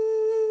vong.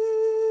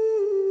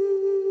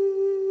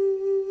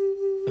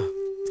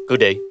 Cử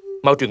đệ,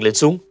 mau truyền lệnh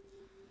xuống,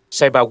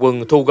 sai ba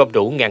quân thu gom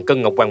đủ ngàn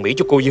cân ngọc hoàng mỹ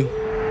cho cô Dương.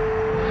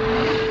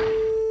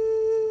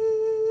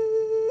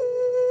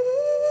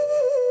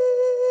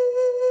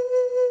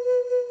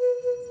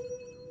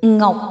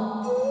 Ngọc,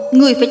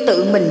 ngươi phải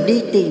tự mình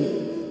đi tìm.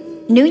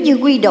 Nếu như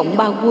huy động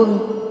ba quân,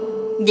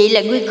 vậy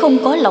là ngươi không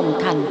có lòng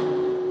thành.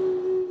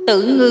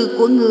 Tử Ngư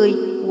của ngươi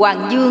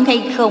Hoàng Dương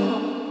hay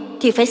không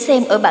thì phải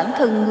xem ở bản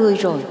thân ngươi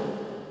rồi.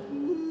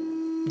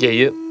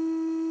 Vậy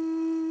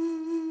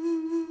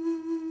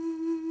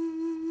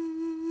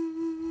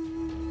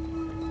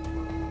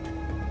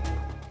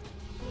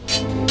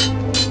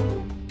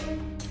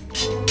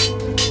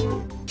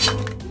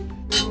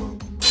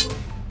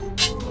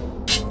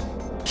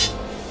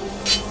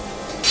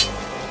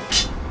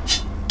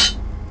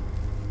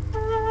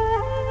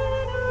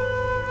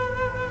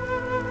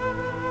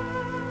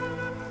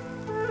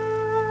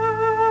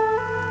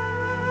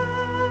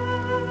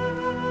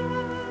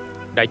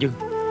Đại Dương,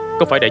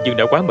 có phải Đại Dương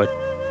đã quá mệt?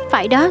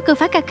 Phải đó Cơ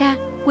Phát ca ca,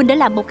 huynh đã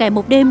làm một ngày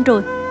một đêm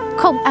rồi.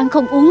 Không ăn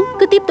không uống,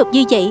 cứ tiếp tục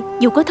như vậy,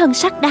 dù có thân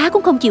sắt đá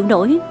cũng không chịu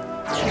nổi.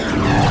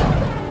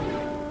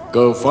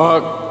 Cơ Phát,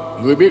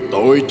 ngươi biết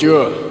tội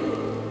chưa?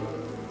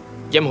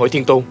 Dám hỏi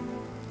Thiên Tôn,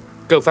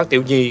 Cơ Phát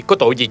tiểu nhi có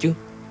tội gì chứ?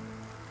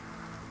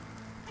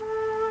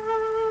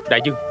 Đại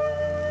Dương,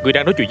 người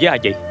đang nói chuyện với ai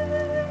vậy?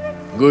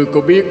 Ngươi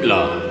có biết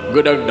là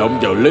ngươi đang động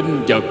vào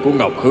linh vật của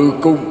Ngọc Hư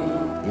Cung?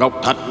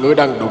 Ngọc thạch ngươi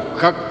đang đục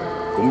khắc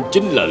cũng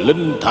chính là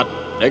linh thạch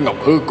để Ngọc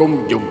Hư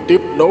Cung dùng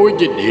tiếp nối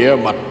với địa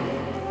mạch.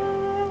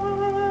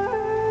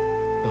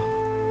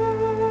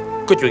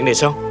 Có chuyện này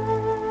sao?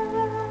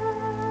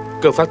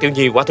 Cơ Phát tiểu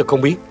nhi quả thực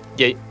không biết.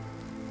 Vậy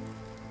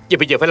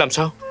bây giờ phải làm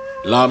sao?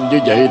 Làm như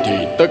vậy thì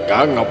tất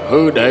cả Ngọc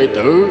Hư đệ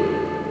tử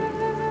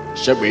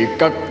sẽ bị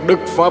cắt đứt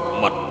pháp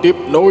mạch tiếp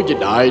nối với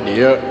đại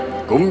địa,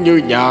 cũng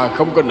như nhà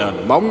không có nền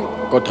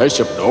móng có thể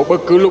sụp đổ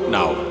bất cứ lúc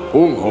nào.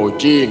 Huống hồ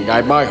chi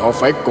ngày mai họ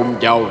phải cùng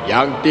vào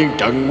Vạn Tiên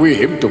trận nguy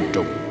hiểm trùng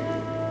trùng.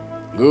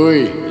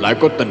 Ngươi lại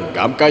có tình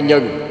cảm cá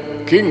nhân,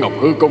 khiến Ngọc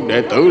Hư Cung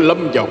đệ tử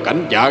lâm vào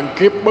cảnh vạn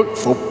kiếp bất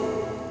phục.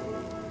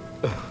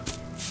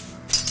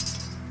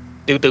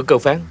 Tiểu tử Cơ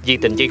Phát vì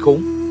tình dây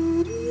khốn,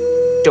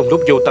 trong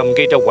lúc vô tâm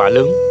gây ra họa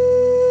lớn.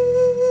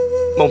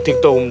 Mong Thiên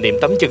Tôn niệm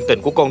tấm chân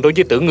tình của con đối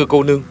với Tử Ngư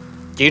cô nương,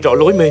 chỉ rõ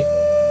lối mê.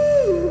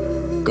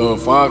 Cơ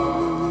Phát,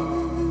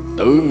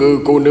 Tử Ngư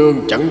cô nương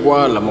chẳng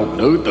qua là một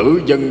nữ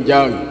tử dân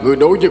gian, ngươi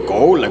đối với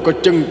cổ lại có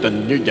chân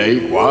tình như vậy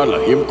quả là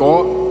hiếm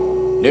có.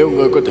 Nếu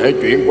ngươi có thể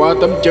chuyển hóa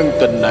tấm chân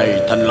tình này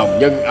thành lòng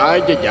nhân ái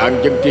với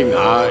vạn dân thiên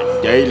hạ,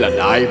 vậy là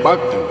đại bác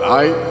từ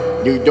ái,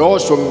 như gió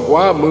xuân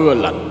quá mưa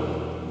lạnh,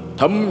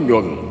 thấm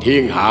nhuần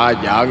thiên hạ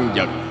vạn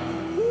vật.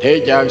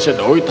 Thế gian sẽ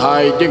đổi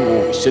thay với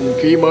nguồn sinh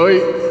khí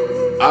mới,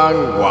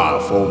 an hòa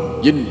phồn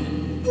vinh.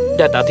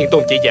 Đa tạ Thiên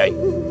Tôn chỉ dạy,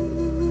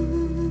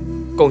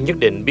 con nhất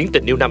định biến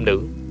tình yêu nam nữ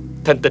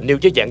thành tình yêu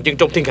với vạn dân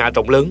trong thiên hạ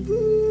rộng lớn.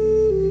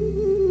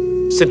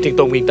 Xin Thiên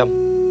Tôn yên tâm,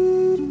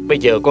 bây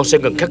giờ con sẽ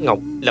ngừng khắc ngọc,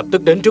 lập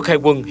tức đến trước hai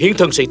quân hiến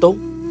thân sĩ tốt.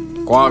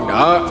 Khoan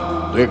đã,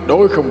 tuyệt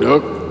đối không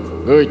được.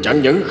 Ngươi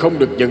chẳng những không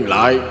được dừng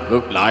lại,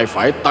 ngược lại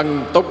phải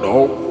tăng tốc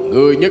độ.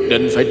 Ngươi nhất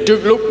định phải trước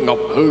lúc Ngọc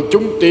Hư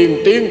chúng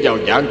tiên tiến vào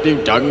Vạn Tiên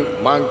trận,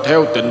 mang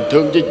theo tình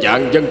thương với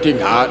vạn dân thiên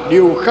hạ,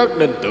 điêu khắc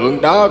nên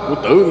tượng đá của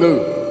Tử Ngư.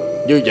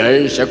 Như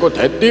vậy sẽ có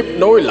thể tiếp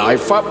nối lại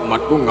pháp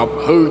mạch của Ngọc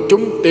Hư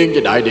chúng tiên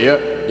với đại địa.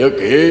 Nhớ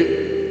kỹ,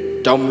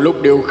 trong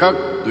lúc điêu khắc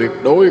tuyệt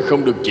đối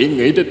không được chỉ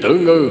nghĩ tới Tử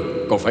Ngư,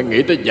 còn phải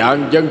nghĩ tới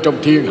vạn dân trong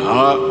thiên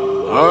hạ.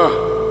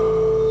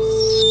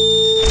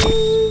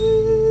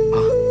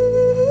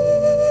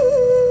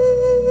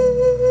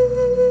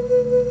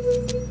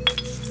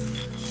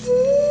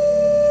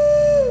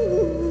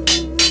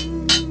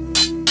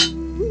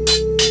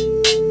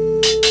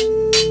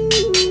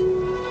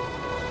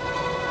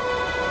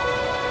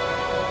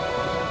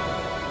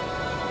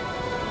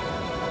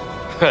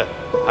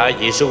 Hai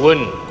vị sư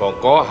huynh, còn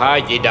có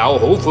hai vị đạo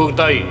hữu phương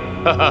Tây.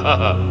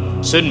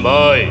 Xin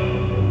mời.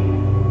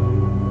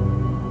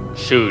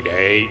 Sư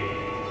đệ,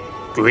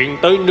 chuyện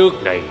tới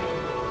nước này,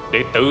 để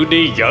tự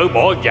đi dỡ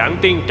bỏ Vạn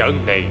Tiên trận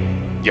này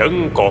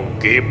vẫn còn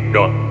kịp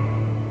rồi.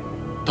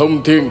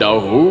 Thông Thiên đạo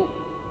hữu,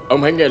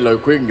 ông hãy nghe lời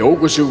khuyên nhủ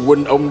của sư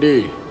huynh ông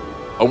đi.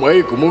 Ông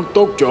ấy cũng muốn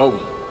tốt cho ông.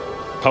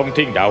 Thông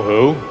Thiên đạo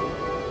hữu,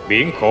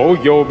 biển khổ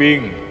vô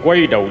biên,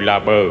 quay đầu là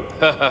bờ.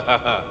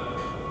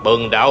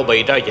 Bần đạo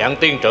bày ra Vạn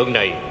Tiên trận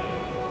này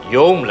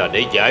vốn là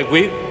để giải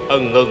quyết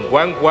ân ngân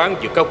oán quán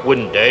giữa các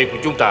huynh đệ của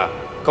chúng ta,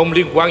 không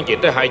liên quan gì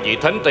tới hai vị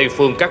thánh Tây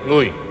Phương các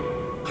ngươi.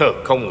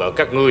 Không ngờ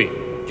các ngươi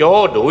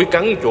chó đuổi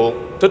cắn chuột,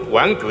 thích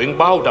quản chuyện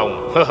bao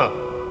đồng.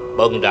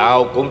 Bần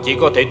đạo cũng chỉ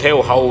có thể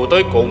theo hầu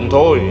tới cùng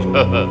thôi.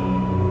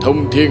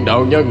 Thông Thiên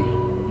đạo nhân,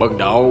 bần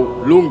đạo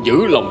luôn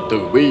giữ lòng từ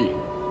bi,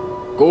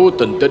 cố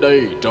tình tới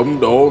đây trọng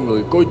độ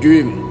người có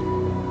duyên,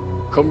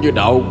 không như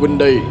đạo huynh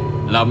đây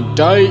làm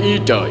trái ý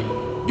trời,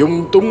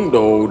 dung túng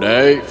đồ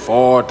đệ,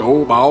 phò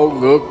trụ bạo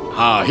ngược,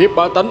 hà hiếp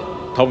bá tánh.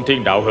 Thông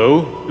Thiên đạo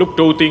hữu, lúc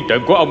tru tiên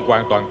trận của ông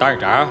hoàn toàn tan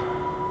rã,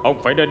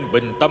 ông phải nên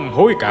bình tâm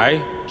hối cải,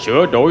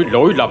 sửa đổi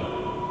lỗi lầm.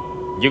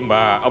 Nhưng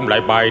mà ông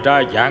lại bày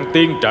ra Vạn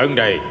Tiên trận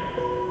này,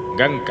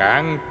 ngăn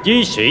cản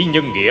chí sĩ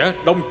nhân nghĩa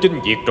đông chinh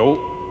diệt trụ.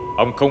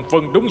 Ông không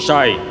phân đúng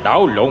sai,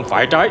 đảo lộn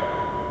phải trái,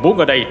 muốn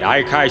ở đây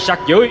đại khai sát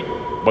giới.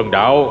 Bần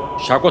đạo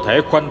sao có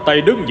thể khoanh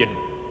tay đứng nhìn.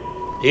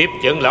 Hiếp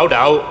dẫn lão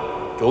đạo,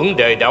 chuẩn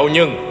đề đạo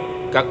nhân,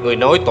 các người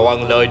nói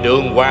toàn lời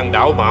đường hoàng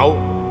đạo mạo,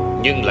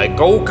 nhưng lại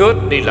cấu kết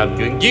đi làm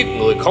chuyện giết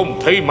người không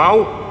thấy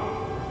máu.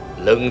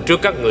 Lần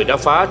trước các người đã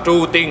phá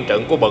tru tiên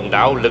trận của bần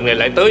đạo, lần này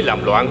lại tới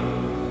làm loạn.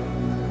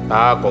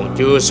 Ta còn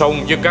chưa xong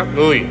với các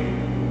ngươi,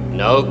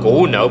 nợ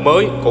cũ nợ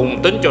mới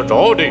cùng tính cho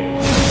rõ đi.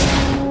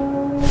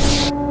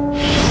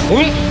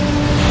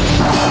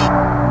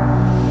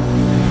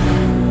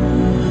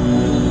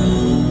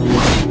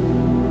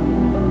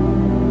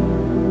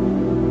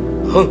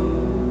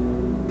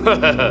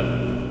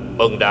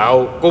 Bần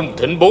đạo cung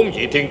thỉnh bốn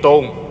vị thiên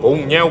tôn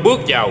cùng nhau bước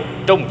vào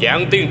trong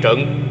Vạn Tiên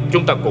trận,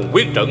 chúng ta cùng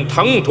quyết trận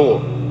thắng thua.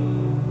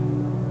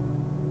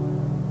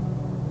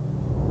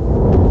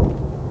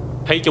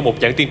 Hay cho một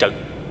Vạn Tiên trận.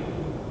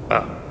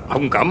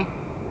 Hồng Cẩm,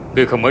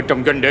 ngươi không ở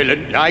trong doanh đệ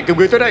lệnh, lại kêu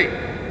ngươi tới đây.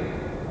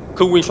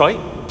 Khương nguyên soái,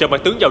 cho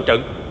mặt tướng vào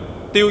trận,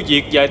 tiêu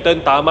diệt vài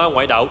tên tà ma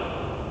ngoại đạo,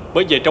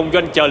 mới về trong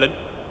doanh chờ lệnh.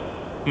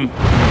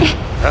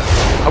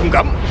 Không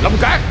cấm Long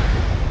Cát.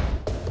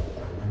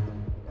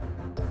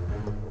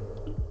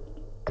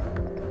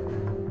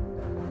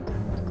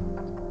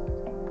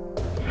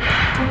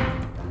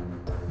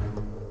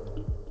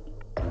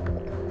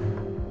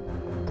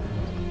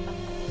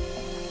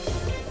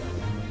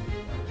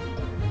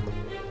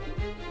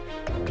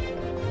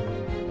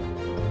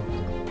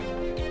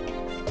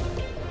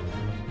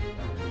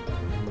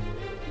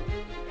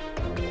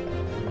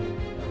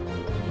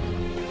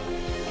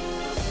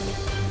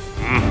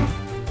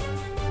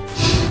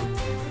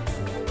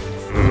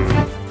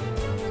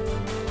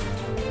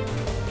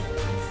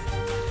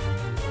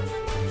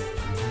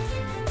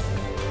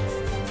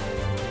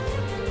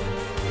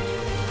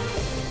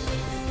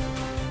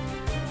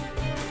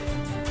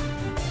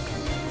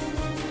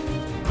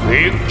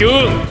 Huyết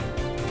chương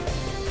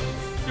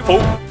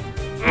Phục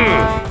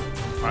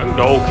Phản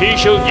đồ khí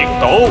sư diệt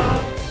tổ,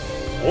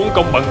 muốn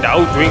công bằng đạo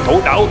truyền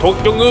thụ đạo thuật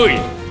cho ngươi.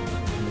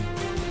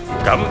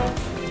 Cấm,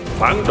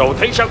 phản đồ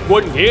thấy sắc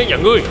quên nghĩa nhà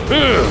ngươi.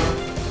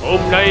 Hôm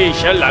nay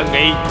sẽ là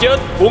ngày chết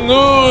của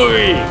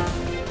ngươi.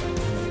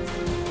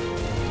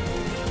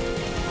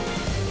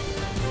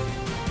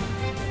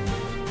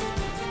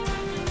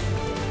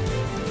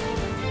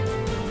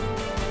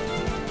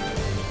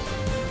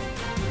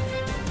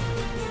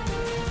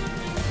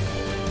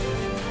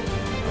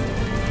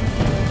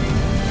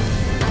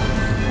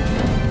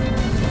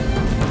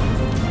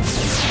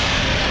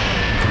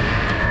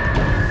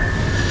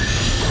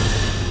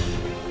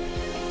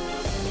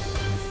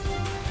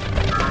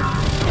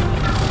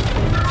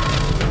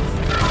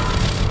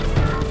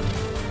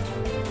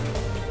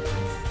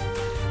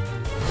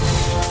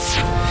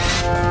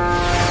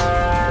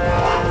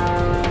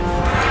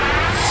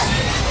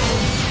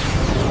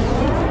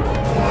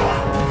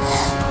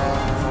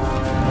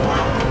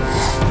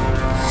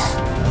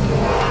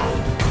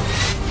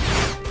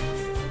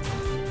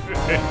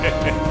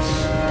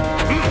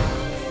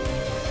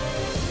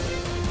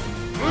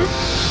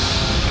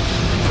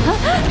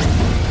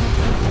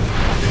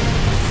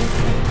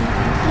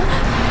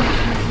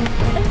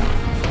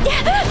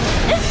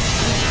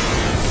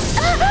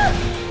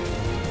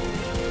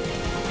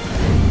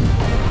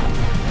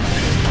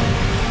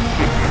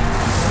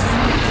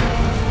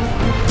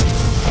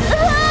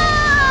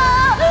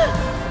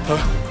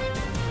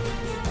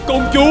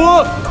 Công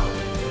chúa!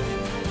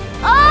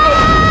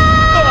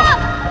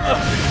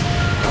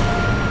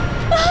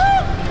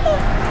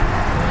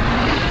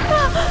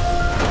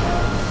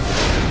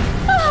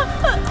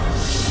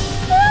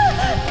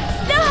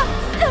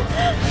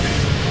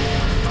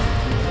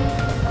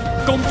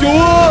 Công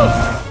chúa!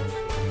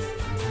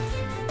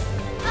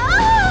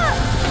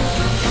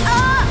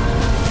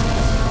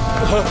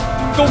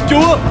 Công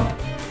chúa!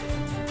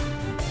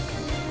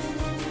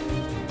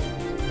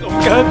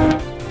 Long Cát!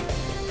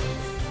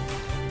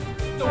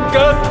 Long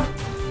Cát!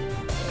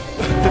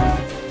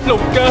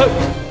 Long Cát!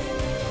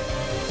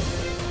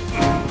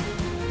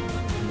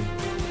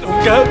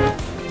 Long Cát!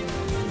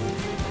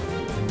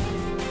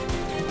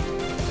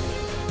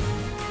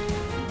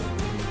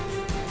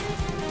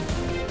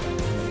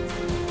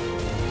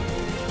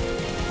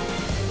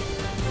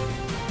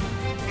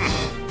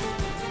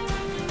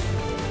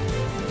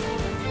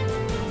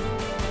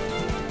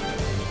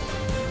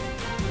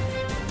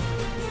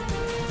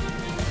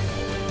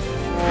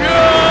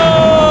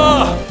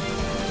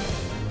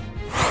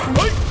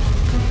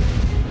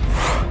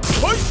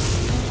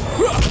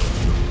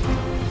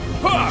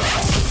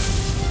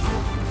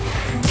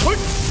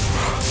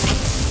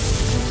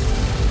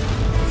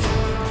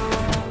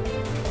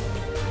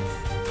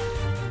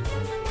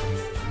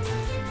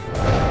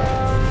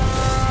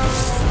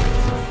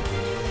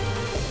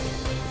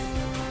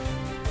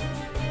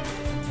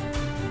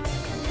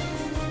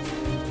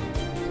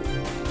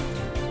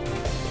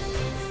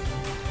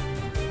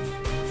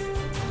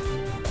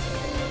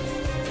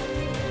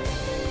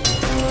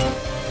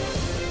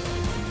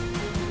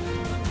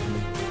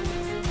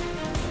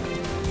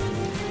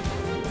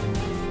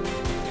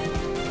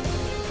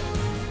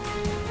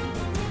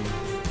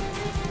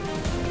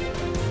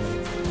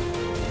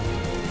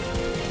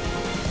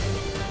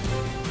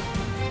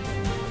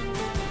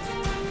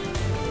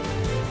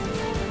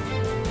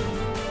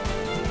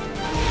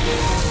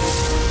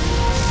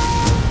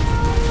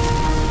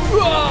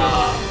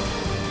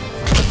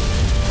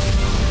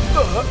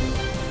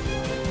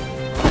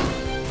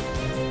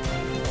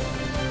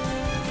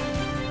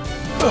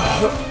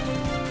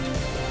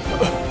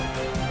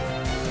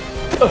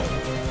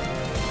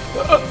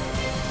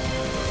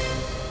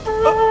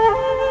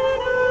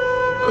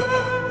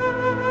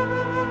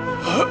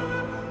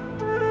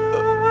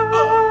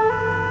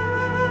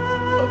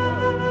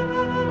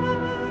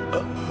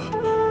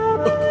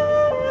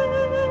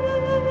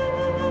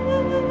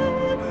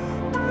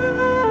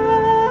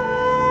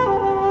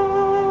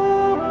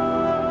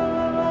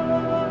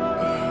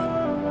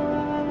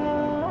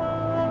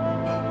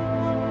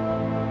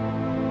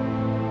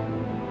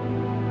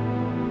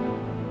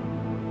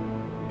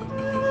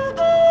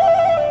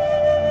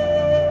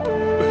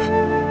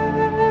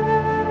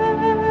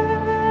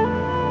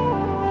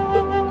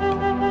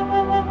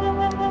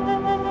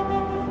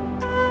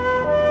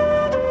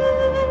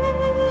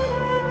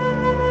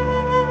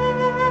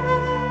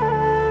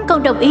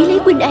 con đồng ý lấy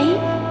huynh ấy.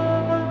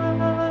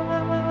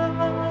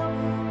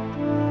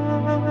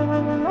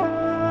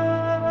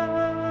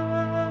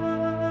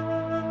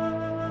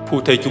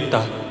 Phu thê chúng ta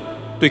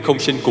tuy không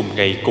sinh cùng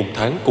ngày cùng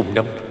tháng cùng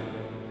năm,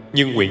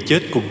 nhưng nguyện chết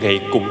cùng ngày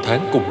cùng tháng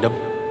cùng năm.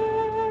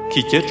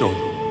 Khi chết rồi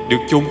được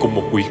chôn cùng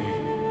một huyệt.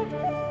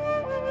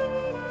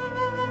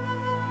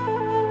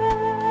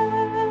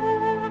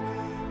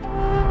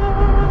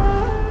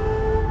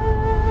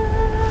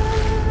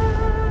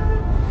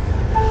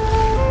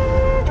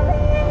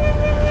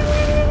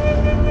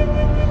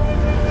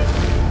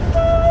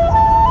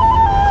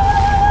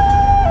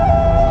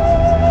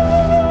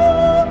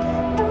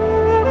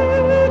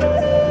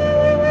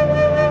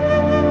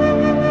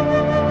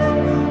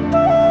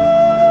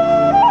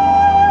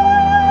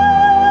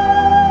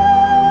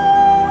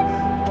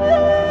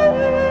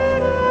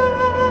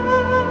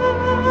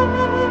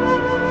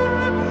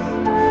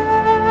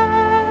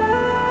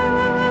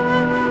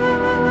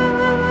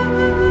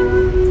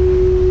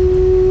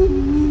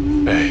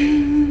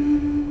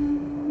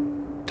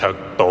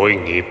 Tội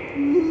nghiệp,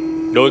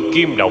 đôi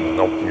kim đồng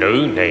ngọc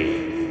nữ này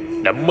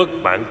đã mất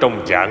mạng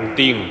trong Vạn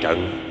Tiên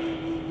trận.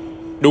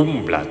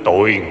 Đúng là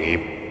tội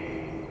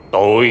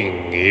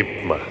nghiệp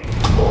mà.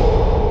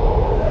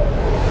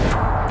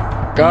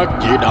 Các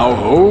vị đạo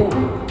hữu,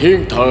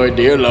 thiên thời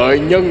địa lợi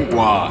nhân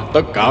hòa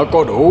tất cả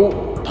có đủ,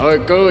 thời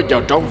cơ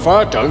vào trong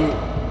phá trận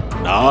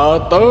đã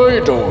tới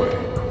rồi.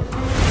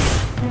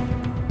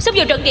 Xông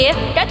vào trận địa,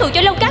 trả thù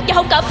cho Long Cát và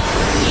Hồng Cẩm.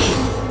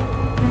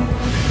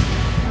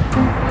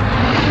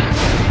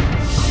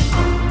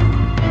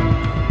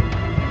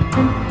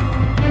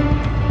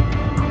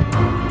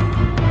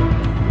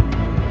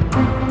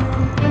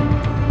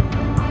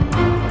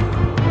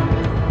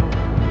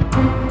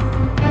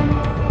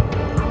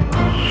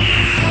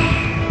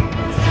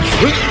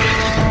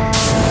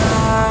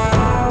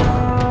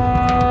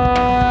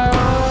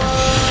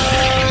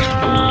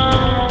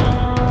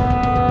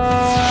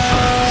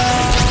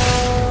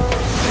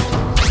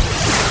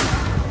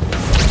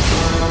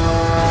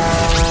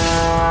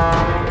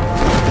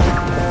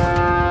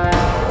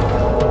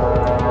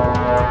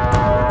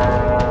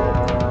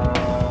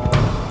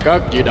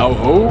 Các vị đạo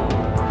hữu,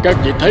 các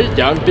vị thấy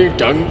Vạn Tiên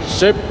trận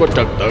xếp có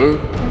trật tự.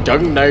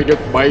 Trận này được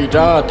bày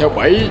ra theo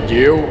 7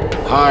 diệu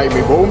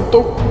 24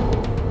 túc.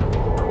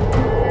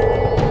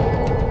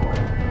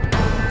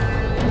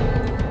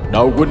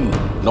 Đạo huynh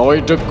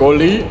nói rất có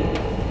lý.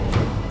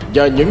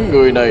 Và những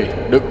người này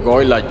được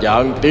gọi là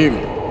Vạn Tiên,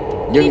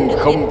 nhưng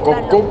không có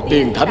cốt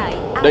tiên thánh.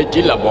 Đây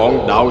chỉ là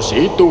bọn đạo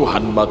sĩ tu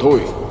hành mà thôi.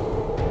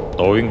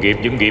 Tội nghiệp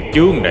những nghiệp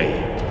chướng này,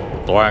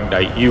 toàn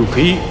đầy yêu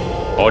khí,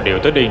 họ đều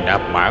tới đây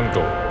nạp mạng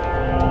rồi.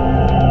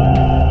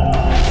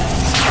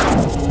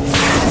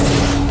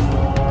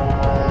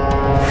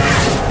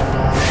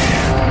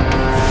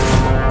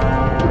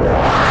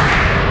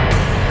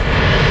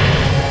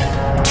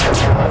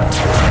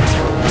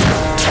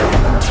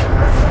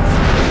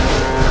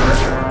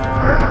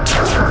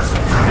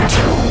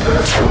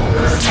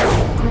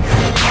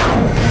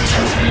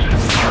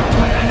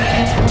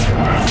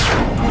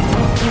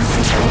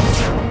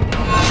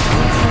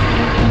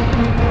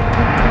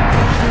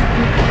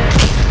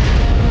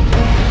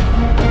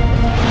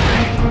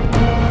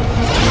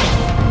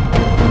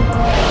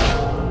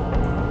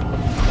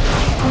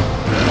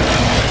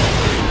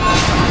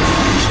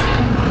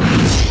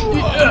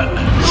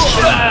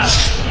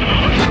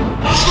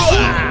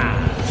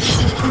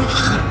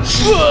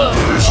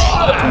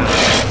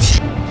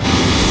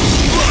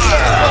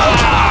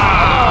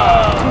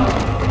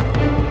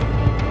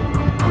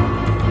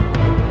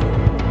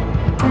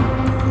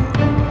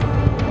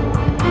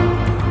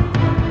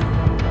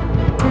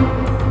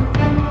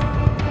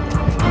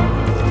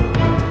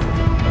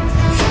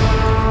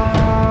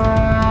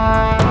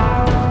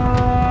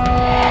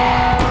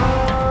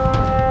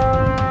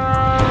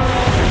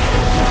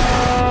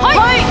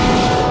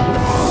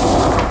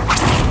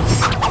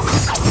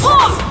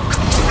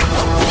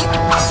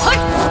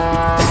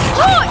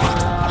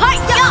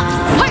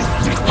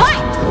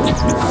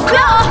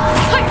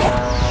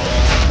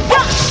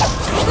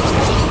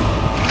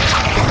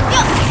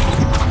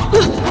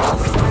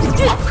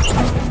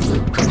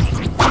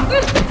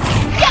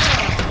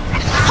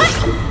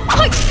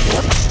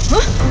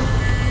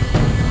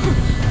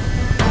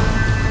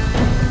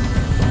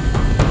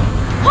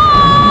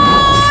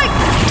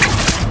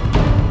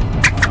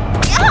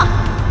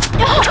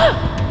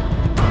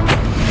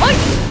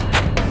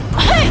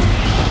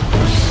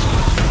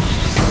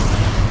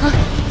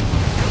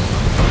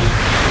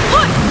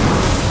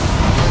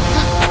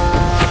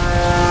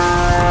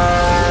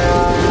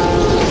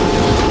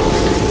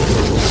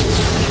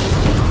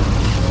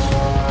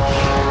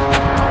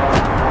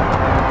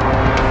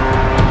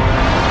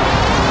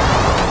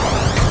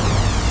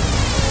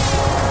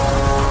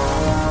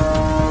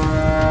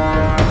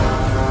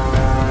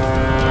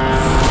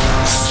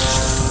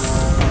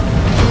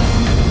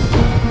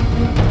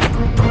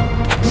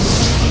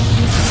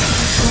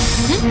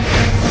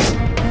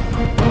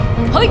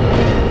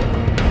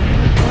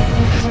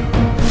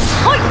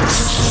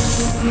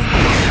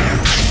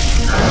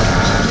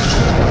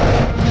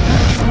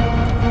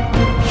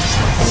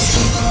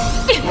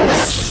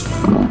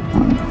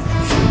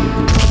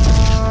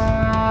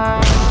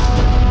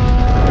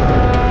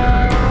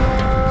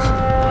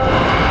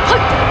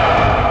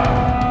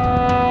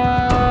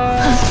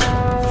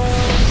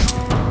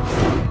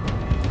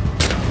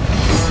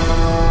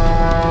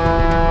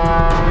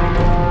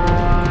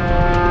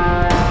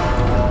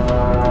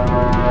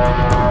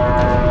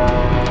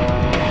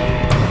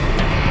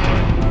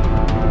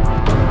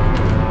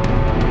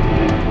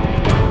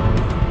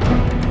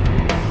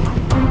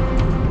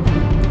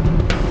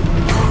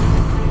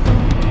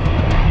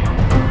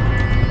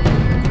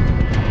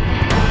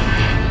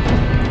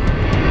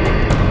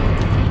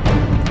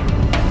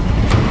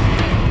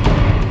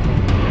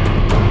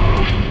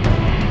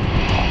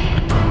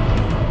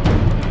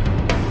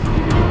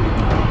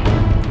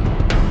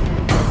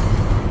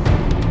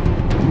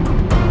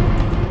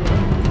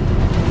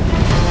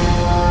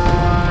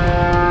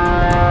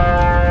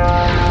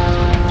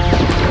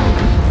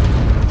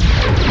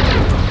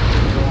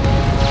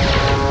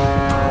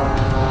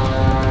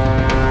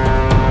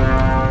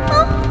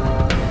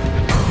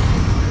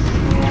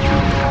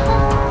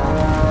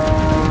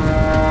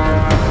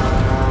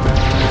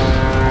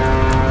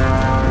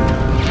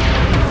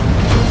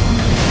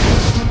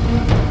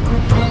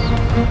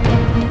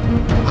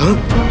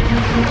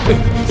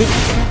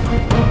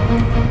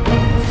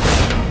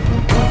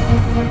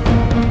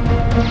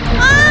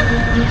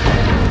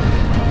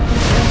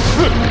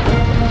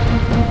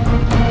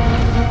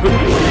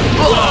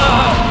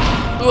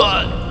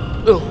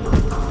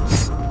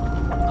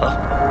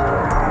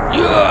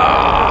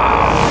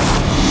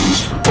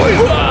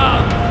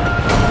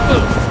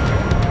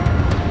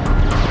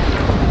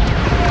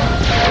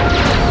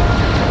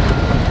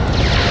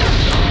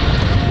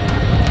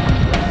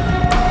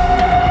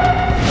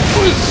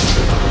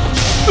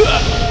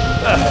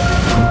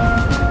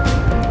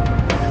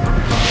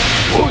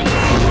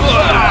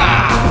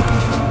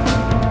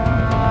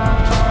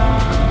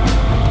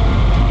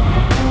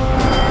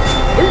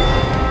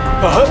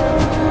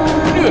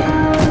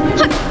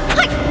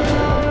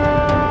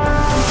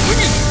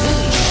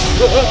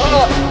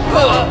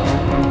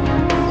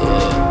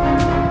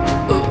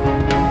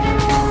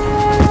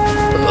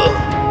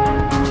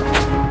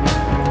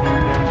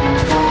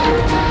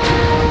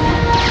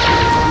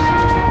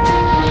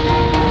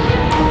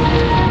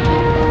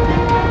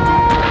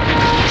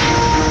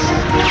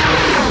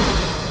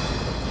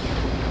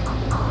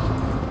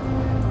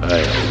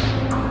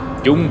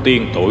 Chúng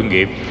tiên tội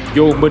nghiệp,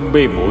 vô minh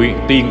mê muội,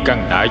 tiên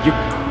căn đã dứt.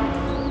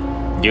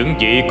 Những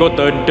vị có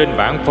tên trên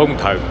bảng phong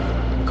thần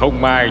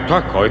không ai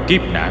thoát khỏi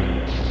kiếp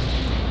nạn.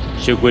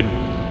 Sư huynh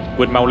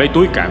mau lấy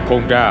túi càn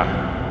khôn ra,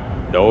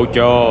 độ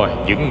cho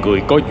những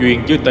người có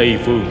duyên với Tây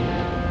Phương.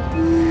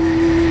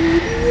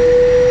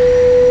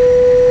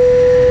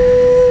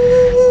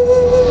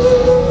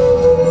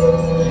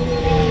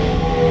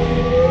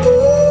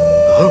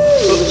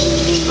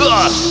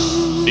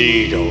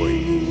 Đi rồi,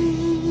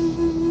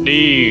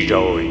 đi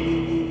rồi.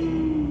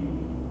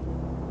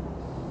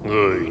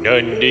 Người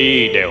nên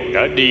đi đều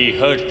đã đi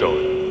hết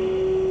rồi.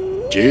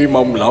 Chỉ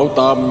mong lão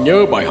tam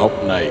nhớ bài học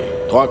này,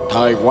 thoát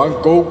thai hoán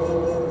cốt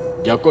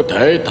và có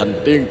thể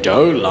thành tiên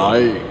trở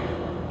lại.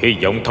 Hy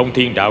vọng Thông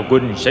Thiên đạo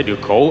huynh sẽ được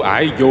khổ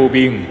ải vô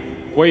biên,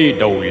 quay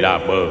đầu là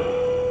bờ.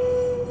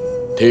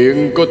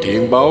 Thiện có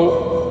thiện báo,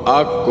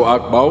 ác có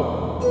ác báo.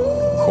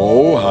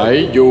 Khổ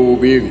hải vô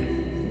biên,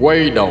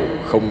 quay đầu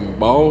không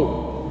báo.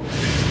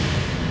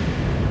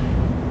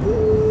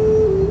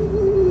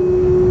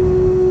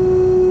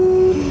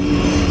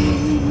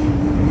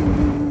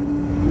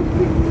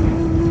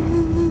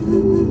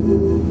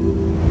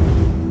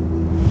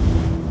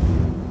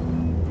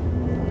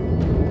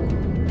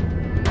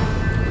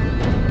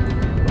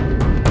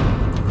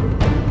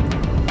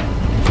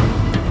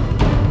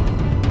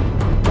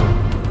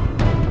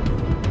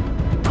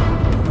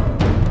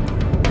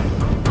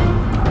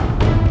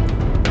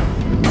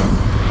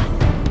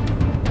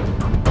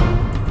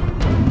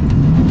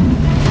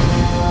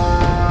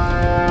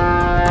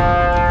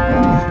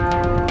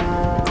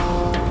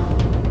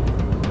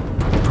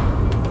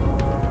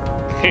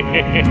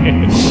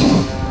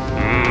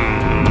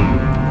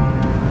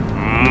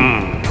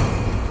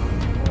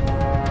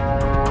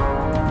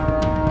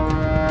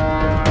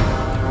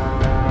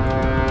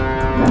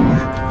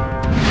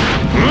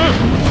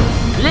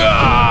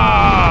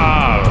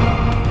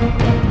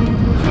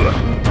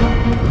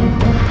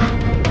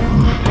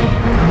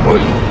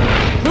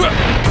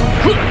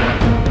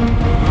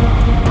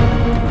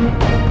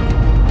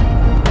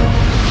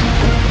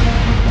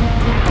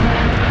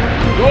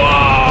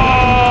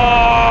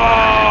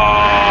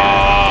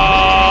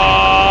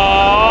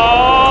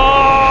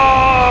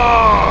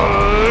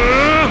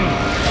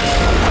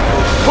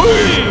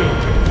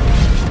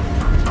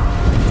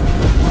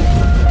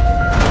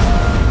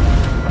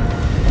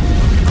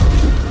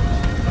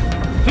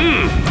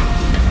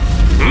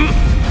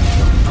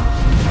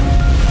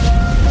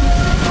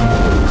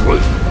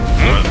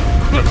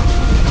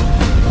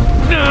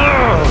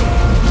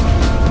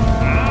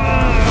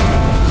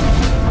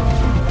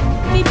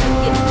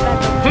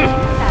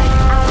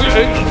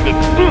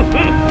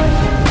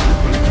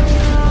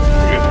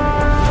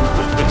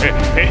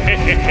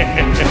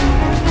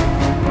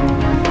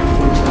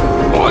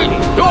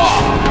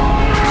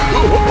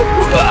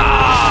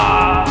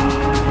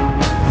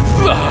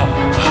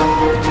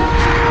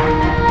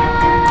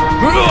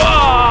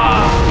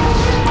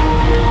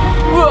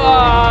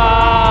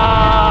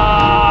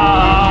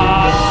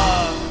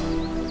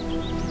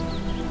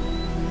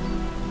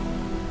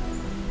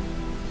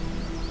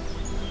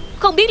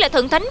 Không biết là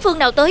thần thánh phương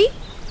nào tới,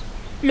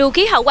 luồng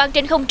khí hào quang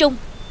trên không trung,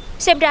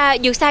 xem ra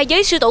vượt xa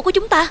với sư tổ của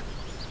chúng ta.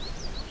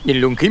 Nhìn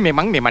luồng khí may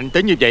mắn này mạnh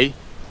tới như vậy,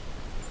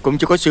 cũng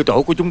chỉ có sư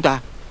tổ của chúng ta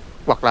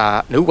hoặc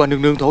là nữ hoa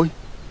nương nương thôi.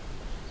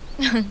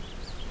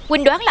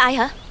 Huynh đoán là ai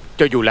hả?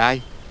 Cho dù là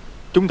ai,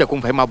 chúng ta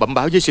cũng phải mau bẩm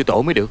báo với sư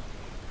tổ mới được.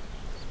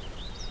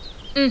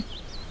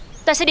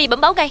 Ta sẽ đi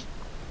bẩm báo ngay.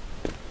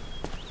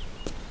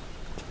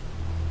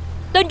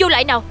 Tên vô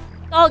lại nào,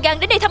 to gan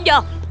đến đây thăm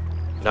dò.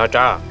 Na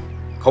Tra,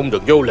 không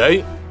được vô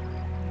lễ.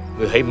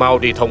 Ngươi hãy mau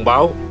đi thông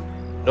báo,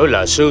 nói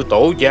là sư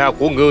tổ gia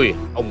của ngươi,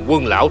 ông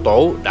Quân lão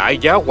tổ đại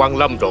giá Quan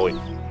Lâm rồi.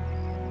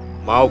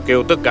 Mau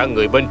kêu tất cả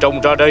người bên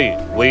trong ra đây,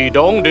 quỳ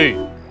đón đi.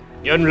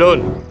 Nhanh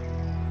lên.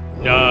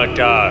 Na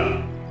Tra,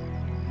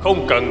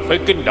 không cần phải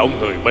kinh động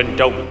người bên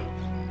trong.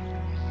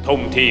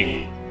 Thông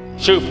Thiên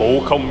Sư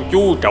phụ không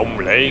chú trọng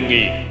lễ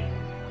nghi.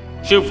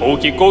 Sư phụ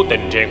chỉ cố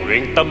tình rèn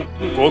luyện tâm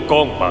tính của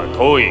con mà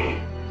thôi.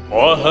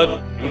 Bỏ hết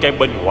những cái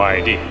bên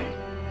ngoài đi.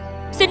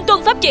 Xin tuân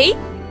pháp chỉ.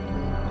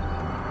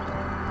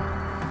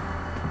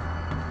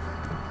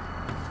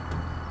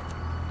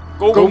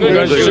 Cung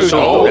nghênh sư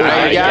tổ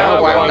đại giá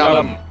Quan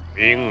Lâm.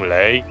 Miễn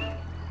lễ.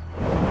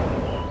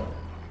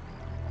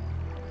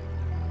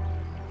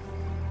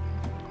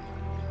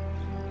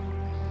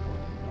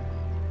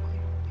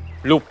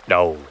 Lúc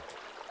đầu,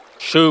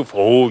 sư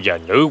phụ và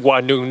nữ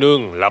hoa nương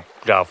nương lập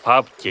ra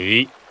pháp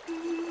chỉ,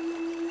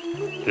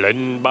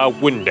 lệnh ba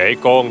huynh đệ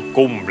con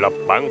cùng lập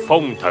bản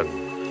phong thần,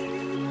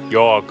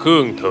 do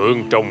Khương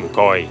Thượng trông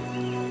coi,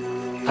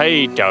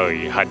 thay trời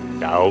hành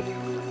đạo,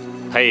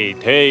 thay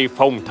thế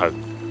phong thần,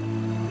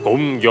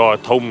 cũng do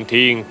Thông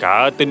Thiên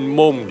cả tinh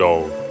môn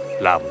đồ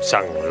làm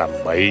sằng làm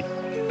bậy,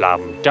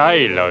 làm trái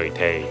lời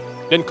thề,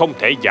 nên không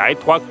thể giải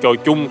thoát cho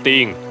chúng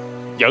tiên,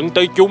 dẫn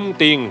tới chúng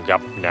tiên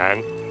gặp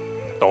nạn.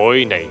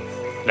 Tội này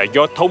là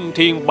do Thông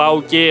Thiên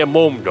bao che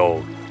môn đồ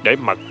để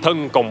mặc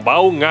thân công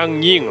báo ngang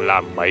nhiên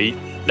làm bậy.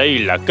 Đây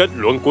là kết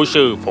luận của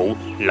sư phụ.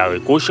 Lời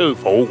của sư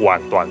phụ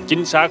hoàn toàn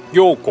chính xác,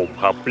 vô cùng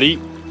hợp lý.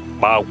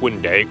 Ba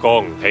huynh đệ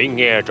con hãy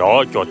nghe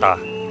rõ cho ta.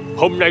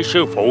 Hôm nay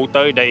sư phụ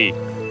tới đây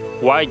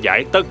hóa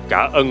giải tất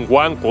cả ân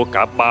oán của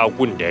cả ba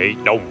huynh đệ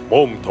đồng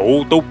môn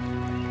thủ túc.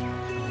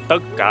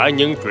 Tất cả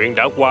những chuyện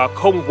đã qua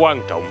không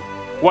quan trọng,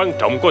 quan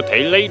trọng có thể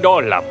lấy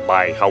đó làm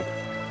bài học.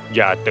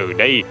 Và từ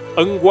đây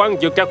ân oán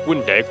giữa các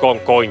huynh đệ con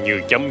coi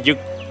như chấm dứt.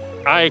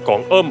 Ai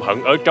còn ôm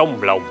hận ở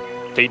trong lòng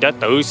thì đã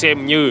tự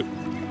xem như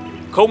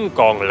không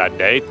còn là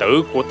đệ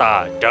tử của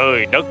ta,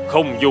 trời đất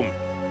không dung.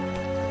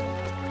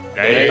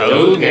 Đệ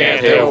tử nghe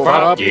theo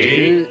pháp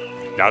chỉ.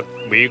 Đặc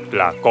biệt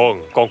là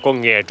con có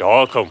nghe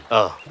rõ không?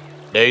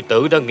 Đệ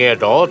tử đã nghe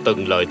rõ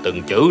từng lời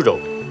từng chữ rồi.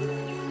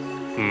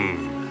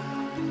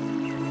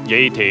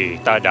 Vậy thì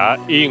ta đã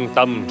yên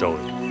tâm rồi.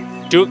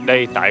 Trước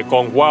đây tại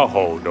con quá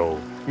hồ đồ,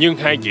 nhưng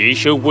hai vị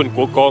sư huynh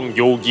của con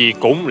dù gì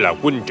cũng là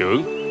huynh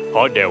trưởng,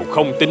 họ đều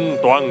không tính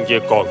toán về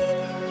con.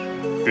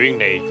 Chuyện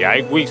này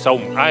giải quyết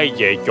xong ai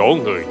về chỗ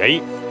người nấy,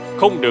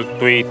 không được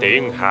tùy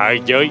tiện hạ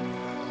giới.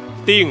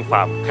 Tiên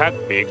phàm khác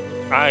biệt,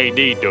 ai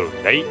đi đường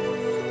đấy.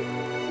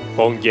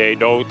 Còn về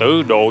độ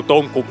tử độ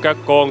tôn của các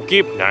con,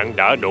 kiếp nạn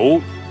đã đủ,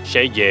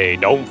 sẽ về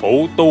động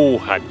phủ tu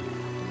hành.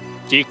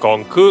 Chỉ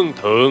còn Khương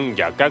Thượng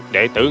và các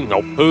đệ tử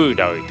Ngọc Hư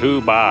đời thứ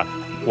ba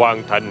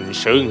hoàn thành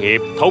sự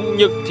nghiệp thống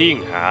nhất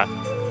thiên hạ.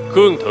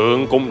 Khương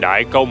Thượng cũng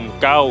đại công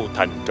cao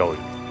thành rồi.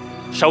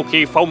 Sau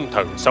khi phong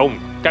thần xong,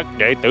 các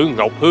đệ tử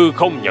Ngọc Hư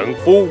không nhận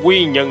phú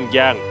quý nhân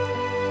gian,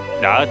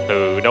 đã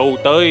từ đâu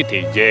tới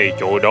thì về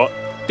chỗ đó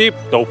tiếp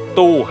tục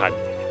tu hành.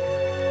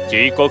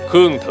 Chỉ có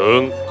Khương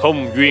Thượng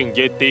không duyên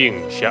với tiền,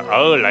 sẽ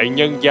ở lại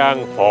nhân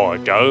gian phò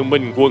trợ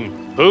Minh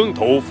Quân, hưởng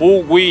thụ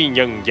phú quý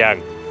nhân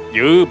gian,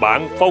 giữ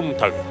bản phong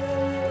thần,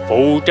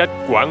 phụ trách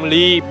quản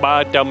lý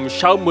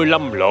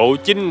 365 lộ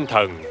chính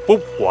thần, phúc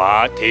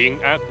họa thiện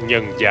ác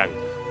nhân gian.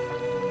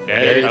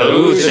 Đệ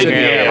tử xin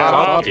nghe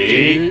pháp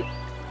chỉ.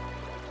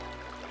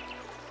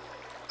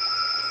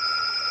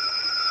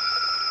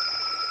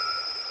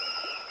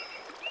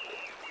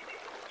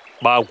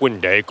 Ba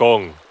huynh đệ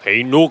con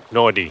hãy nuốt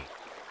nó đi.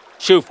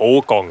 Sư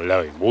phụ còn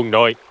lời muốn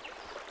nói.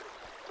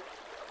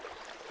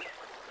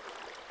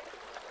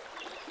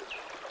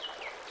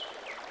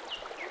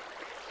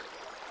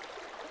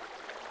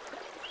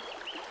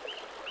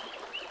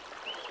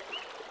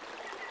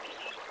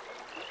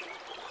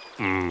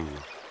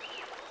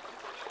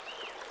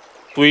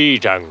 Tuy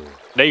rằng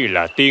đây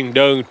là tiên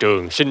đơn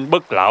trường sinh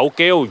bất lão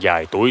kéo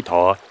dài tuổi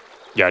thọ,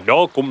 và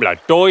đó cũng là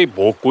trói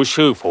buộc của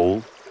sư phụ.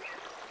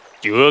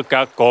 Chữa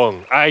các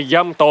con, ai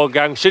dám to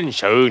gan sinh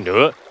sự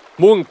nữa.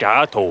 Muốn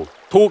trả thù,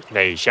 thuốc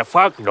này sẽ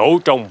phát nổ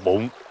trong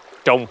bụng,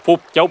 trong phút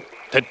chốc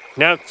thịt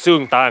nát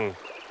xương tan.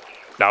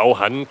 Đạo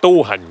hạnh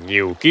tu hành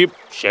nhiều kiếp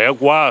sẽ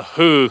qua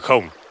hư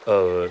không.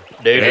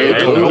 Đệ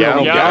tử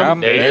không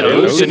dám. Đệ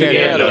tử xin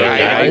nghe lời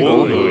dạy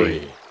của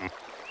người.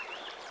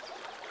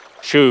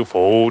 Sư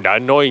phụ đã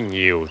nói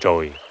nhiều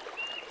rồi,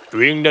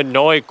 chuyện nên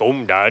nói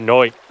cũng đã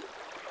nói.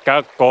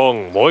 Các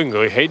con mỗi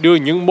người hãy đưa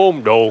những môn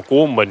đồ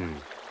của mình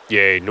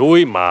về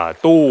núi mà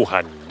tu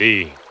hành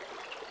đi.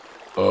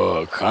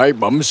 Khải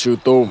bẩm sư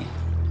tôn,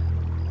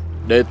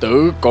 đệ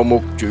tử còn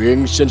một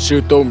chuyện xin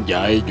sư tôn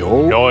dạy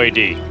dỗ. Nói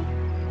đi.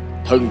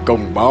 Thân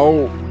công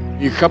báo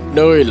đi khắp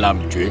nơi làm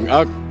chuyện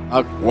ác,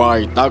 ác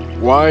hoài tắc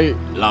quái,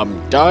 làm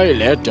trái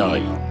lẽ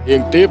trời,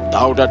 liên tiếp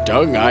tạo ra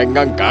trở ngại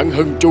ngăn cản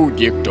Hưng Chu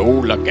diệt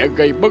trụ, là kẻ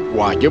gây bất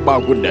hòa với ba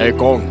huynh đệ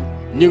con.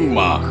 Nhưng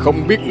mà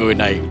không biết người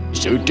này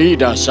xử trí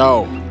ra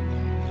sao.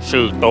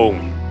 Sư tôn,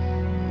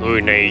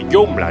 người này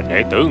vốn là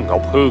đệ tử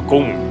Ngọc Hư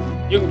Cung,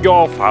 nhưng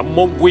do phạm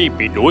môn quy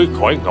bị đuổi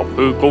khỏi Ngọc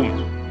Hư Cung,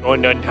 cho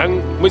nên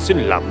hắn mới xin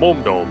làm môn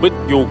đồ Bích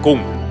Du Cung.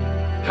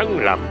 Hắn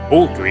làm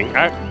vô chuyện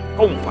ác,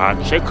 không phạt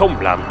sẽ không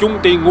làm chúng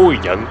tiên nguôi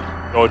giận.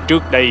 Rồi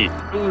trước đây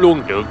hắn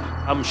luôn được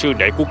âm sư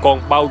đệ của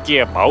con bao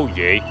che bảo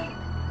vệ,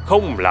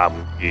 không làm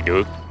gì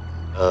được.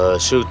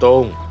 Sư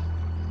tôn,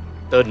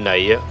 tên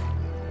này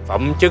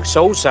phẩm chất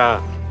xấu xa,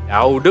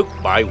 đạo đức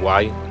bại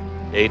hoại,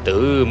 đệ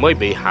tử mới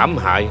bị hãm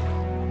hại.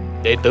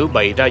 Đệ tử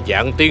bày ra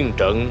dạng tiên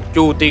trận,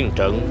 Chu tiên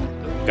trận,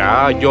 tất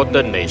cả do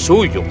tên này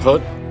xúi dục hết.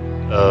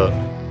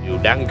 Điều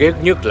đáng ghét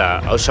nhất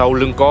là ở sau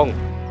lưng con,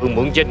 ưng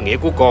muốn danh nghĩa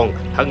của con,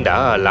 hắn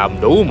đã làm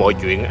đủ mọi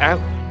chuyện ác.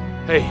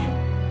 Hey,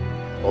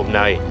 hôm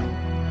nay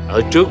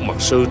ở trước mặt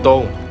sư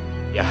tôn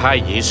và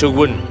hai vị sư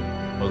huynh,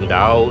 bần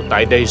đạo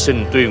tại đây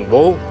xin tuyên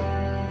bố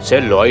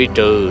sẽ loại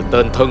trừ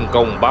tên thân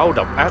công báo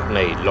độc ác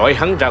này, loại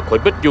hắn ra khỏi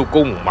Bích Du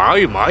Cung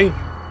mãi mãi.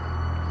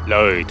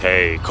 Lời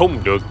thề không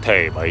được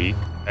thề bậy,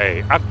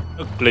 thề ắt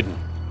ức linh.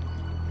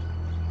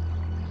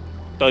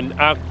 Tên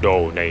ác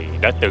đồ này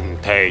đã từng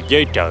thề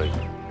với trời,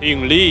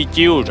 thiên lý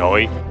chiêu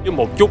rọi, với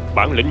một chút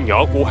bản lĩnh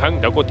nhỏ của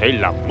hắn đã có thể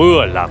làm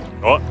mưa làm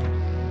gió.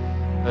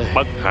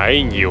 Bắc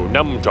Hải nhiều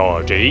năm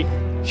rò rỉ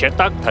sẽ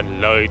tác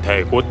thành lời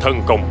thề của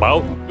thân công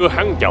báo, đưa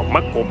hắn vào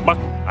mắt của Bắc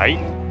Hải,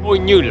 coi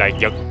như là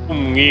vật uy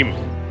nghiêm,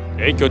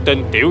 để cho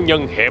tên tiểu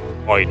nhân hẹp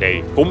hòi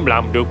này cũng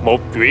làm được một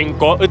chuyện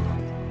có ích,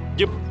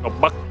 giúp cho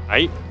Bắc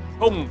Hải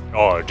không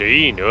rò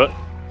rỉ nữa.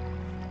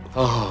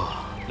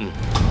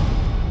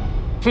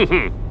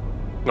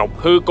 Ngọc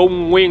Hư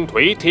Cung Nguyên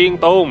Thủy Thiên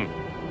Tôn,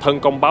 thân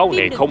công báo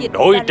này không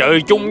đổi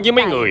trời chung với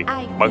mấy người.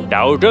 Bần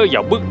đạo rơi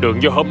vào bước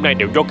đường do hôm nay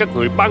đều do các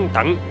người ban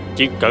tặng.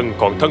 Chỉ cần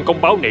còn thân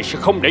công báo này sẽ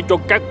không để cho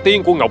các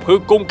tiên của Ngọc Hư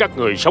Cung các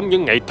người sống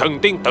những ngày thần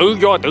tiên tự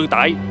do tự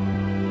tại.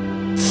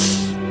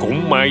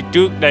 Cũng may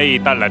trước đây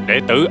ta là đệ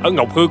tử ở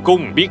Ngọc Hư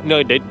Cung, biết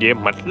nơi để địa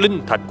mạch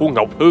linh thạch của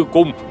Ngọc Hư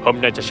Cung,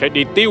 hôm nay ta sẽ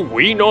đi tiêu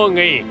hủy nó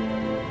ngay.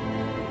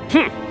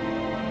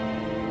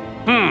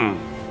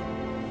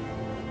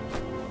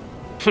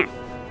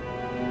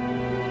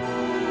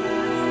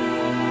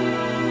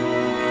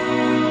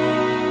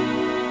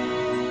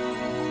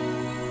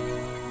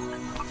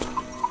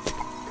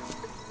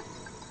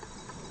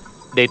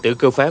 Đệ tử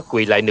Cơ Phát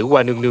quỳ lại Nữ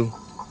Hoa nương nương.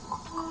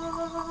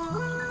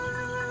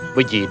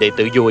 Bởi vì đệ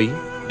tử vô ý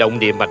động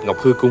địa mạch Ngọc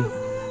Hư Cung,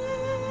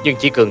 nhưng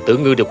chỉ cần Tử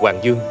Ngư được Hoàng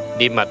Dương,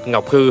 địa mạch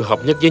Ngọc Hư hợp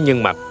nhất với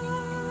nhân mạch,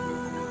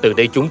 từ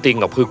đây chúng tiên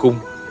Ngọc Hư Cung,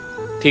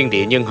 thiên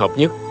địa nhân hợp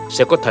nhất,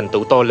 sẽ có thành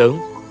tựu to lớn.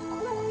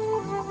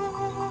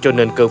 Cho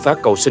nên Cơ Phát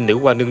cầu xin Nữ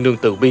Hoa nương nương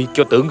từ bi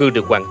cho Tử Ngư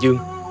được Hoàng Dương.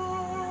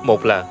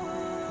 Một là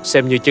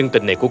xem như chân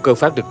tình này của Cơ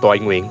Phát được toại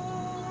nguyện,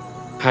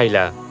 hai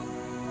là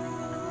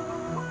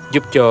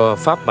giúp cho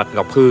pháp mạch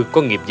Ngọc Hư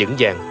có nghiệp vững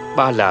vàng,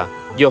 ba là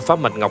do pháp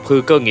mạch Ngọc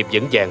Hư cơ nghiệp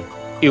vững vàng,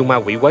 yêu ma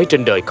quỷ quái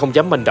trên đời không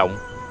dám manh động,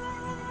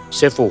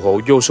 sẽ phù hộ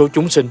vô số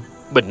chúng sinh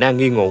bình an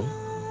yên ổn.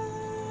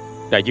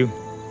 Đại Dương,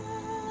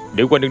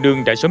 Nữ Hoa nương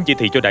nương đã sớm chỉ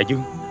thị cho đại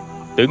dương,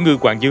 Tử Ngư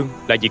Hoàng Dương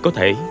là việc có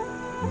thể.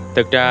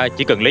 Thật ra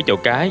chỉ cần lấy chậu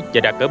cái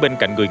và đặt ở bên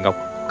cạnh người ngọc,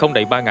 không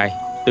đầy 3 ngày,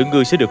 Tử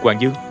Ngư sẽ được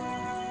Hoàng Dương,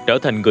 trở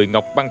thành người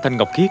ngọc băng thanh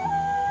ngọc khiết.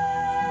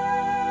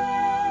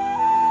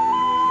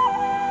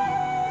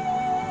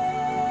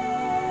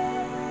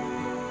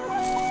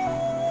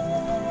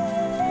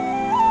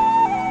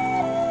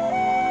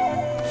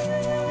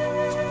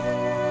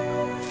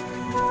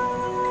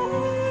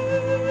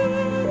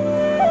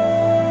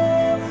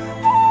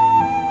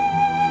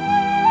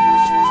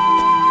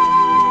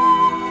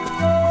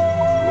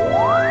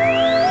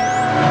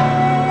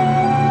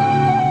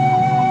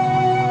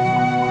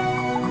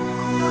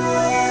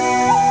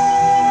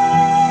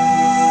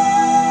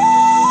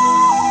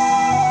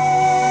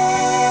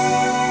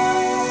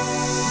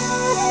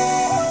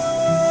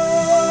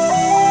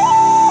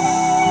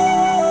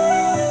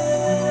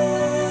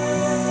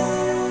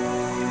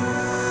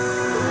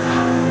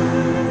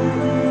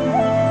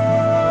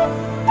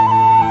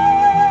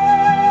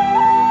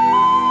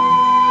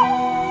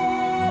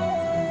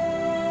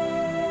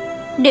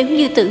 Nếu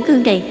như Tử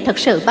Ngư này thật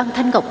sự băng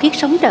thanh ngọc khiết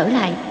sống trở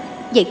lại,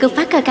 vậy Cơ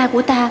Phát ca ca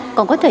của ta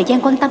còn có thời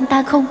gian quan tâm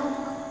ta không?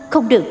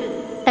 Không được,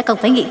 ta cần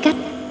phải nghĩ cách.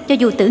 Cho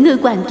dù Tử Ngư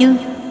Hoàng Dương,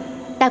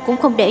 ta cũng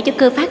không để cho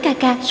Cơ Phát ca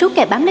ca suốt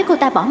ngày bám lấy cô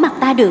ta bỏ mặt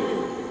ta được.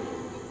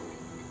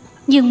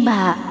 Nhưng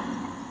mà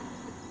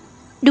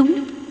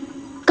đúng,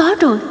 có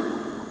rồi.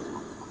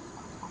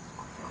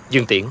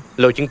 Dương Tiễn,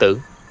 Lôi Chứng Tử,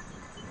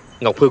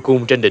 Ngọc Hư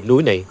Cung trên đỉnh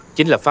núi này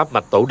chính là pháp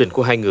mạch tổ đình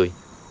của hai người.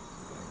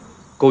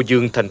 Cô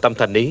Dương thành tâm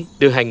thành ý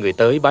đưa hai người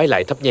tới bái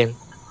lại thắp nhang.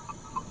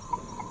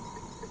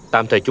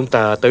 Tạm thời chúng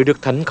ta tới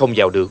Đức Thánh không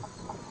vào được,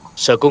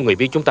 sợ có người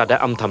biết chúng ta đã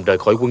âm thầm rời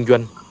khỏi quân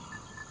doanh.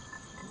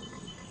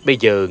 Bây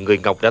giờ người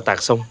Ngọc đã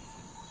tạc xong,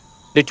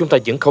 nếu chúng ta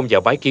vẫn không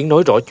vào bái kiến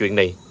nói rõ chuyện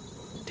này,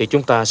 thì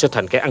chúng ta sẽ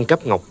thành kẻ ăn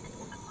cắp Ngọc.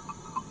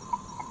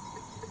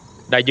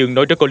 Đại Dương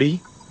nói rất có lý.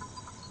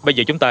 Bây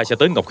giờ chúng ta sẽ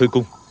tới Ngọc Hư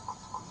Cung.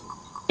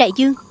 Đại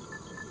Dương,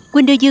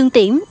 huynh đưa Dương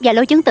Tiễn và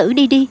Lôi Chứng Tử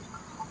đi.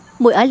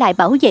 Muội ở lại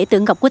bảo vệ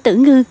tượng ngọc của Tử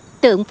Ngư.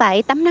 Tượng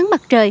phải tắm nắng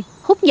mặt trời,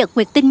 hút nhật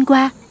nguyệt tinh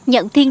qua,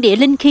 nhận thiên địa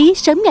linh khí,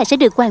 sớm ngày sẽ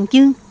được Hoàng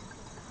Dương.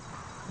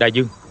 Đại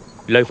Dương,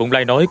 lời Phụng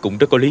Lai nói cũng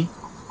rất có lý.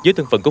 Với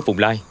thân phận của Phụng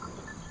Lai,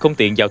 không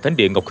tiện vào thánh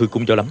địa Ngọc Hư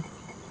Cung cho lắm.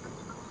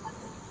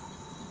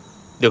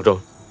 Được rồi,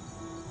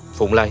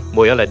 Phụng Lai,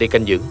 muội ở lại đây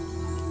canh giữ.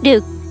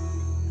 Được.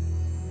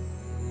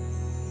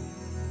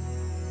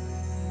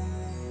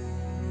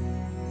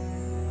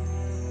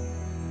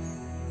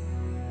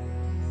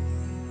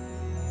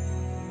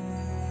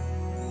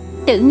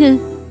 Tử Ngư,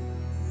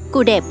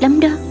 cô đẹp lắm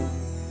đó.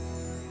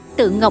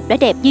 Tượng ngọc đã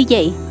đẹp như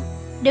vậy,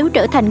 Nếu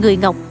trở thành người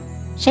ngọc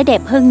sẽ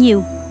đẹp hơn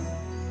nhiều.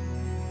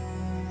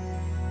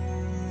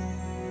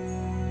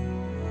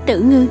 Tử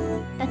Ngư,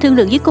 ta thương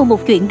lượng với cô một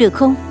chuyện được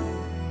không?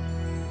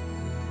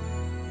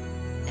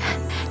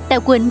 Ta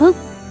quên mất,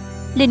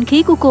 linh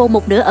khí của cô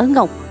một nửa ở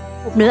ngọc,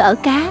 một nửa ở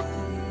cá,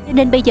 cho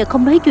nên bây giờ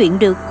không nói chuyện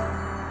được.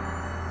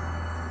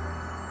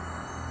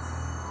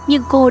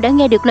 Nhưng cô đã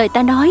nghe được lời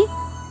ta nói.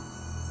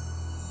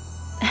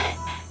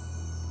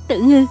 Tử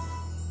Ngư,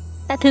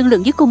 ta thương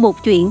lượng với cô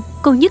một chuyện,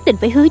 cô nhất định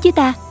phải hứa với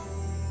ta.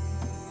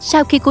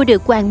 Sau khi cô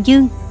được Hoàng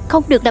Dương,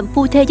 không được làm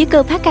phu thê với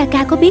Cơ Phát ca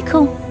ca, có biết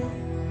không?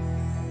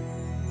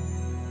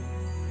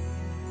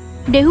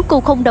 Nếu cô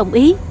không đồng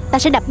ý, ta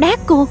sẽ đập nát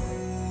cô,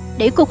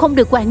 để cô không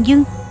được Hoàng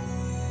Dương.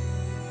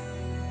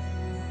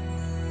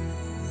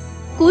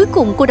 Cuối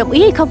cùng cô đồng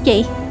ý hay không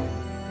vậy?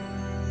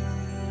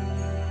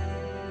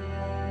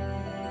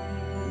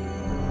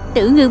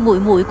 Tử Ngư muội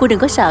muội, cô đừng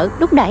có sợ,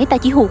 lúc nãy ta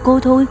chỉ hù cô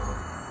thôi.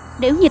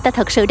 Nếu như ta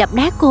thật sự đập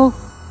nát cô,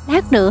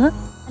 lát nữa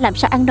làm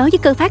sao ăn nói với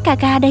Cơ Phát ca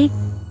ca đây?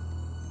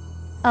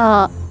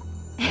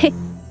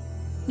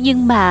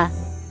 Nhưng mà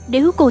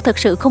nếu cô thật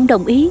sự không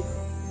đồng ý,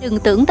 đừng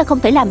tưởng ta không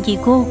thể làm gì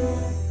cô.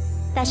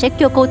 Ta sẽ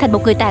cho cô thành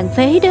một người tàn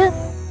phế đó.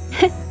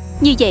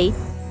 Như vậy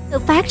Cơ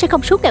Phát sẽ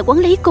không suốt ngày quấn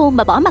lấy cô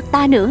mà bỏ mặt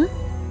ta nữa.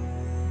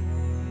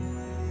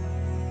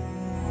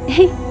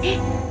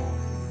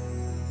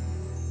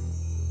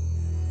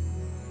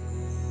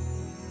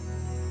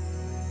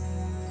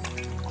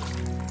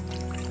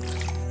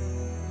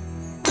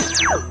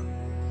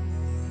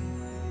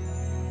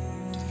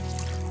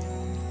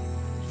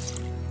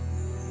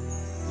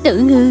 Tử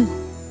Ngư,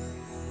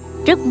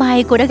 rất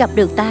may cô đã gặp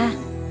được ta.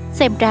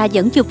 Xem ra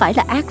vẫn chưa phải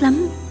là ác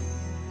lắm.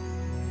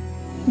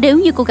 Nếu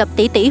như cô gặp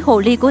tỷ tỷ hồ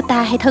ly của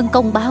ta hay thân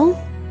công báo,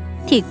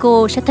 thì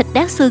cô sẽ thịt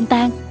nát xương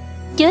tan,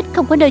 chết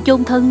không có nơi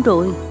chôn thân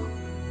rồi.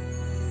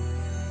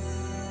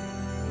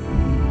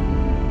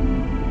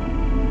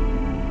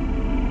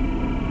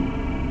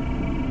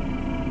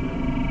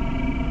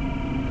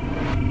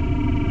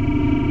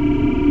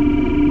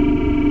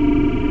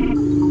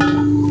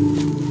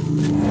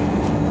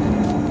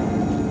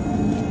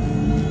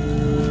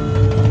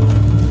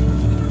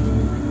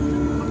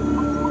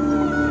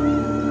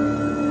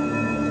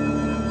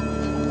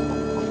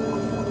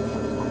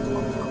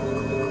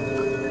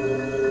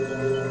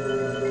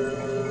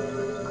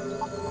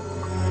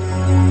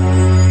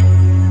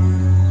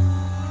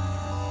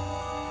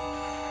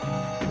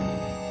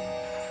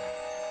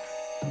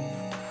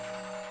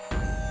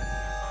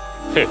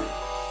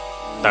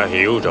 Ta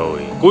hiểu rồi,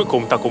 cuối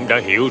cùng ta cũng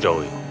đã hiểu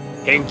rồi.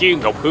 Hèn chi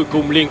Ngọc Hư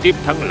Cung liên tiếp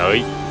thắng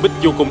lợi, Bích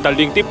Du Cung ta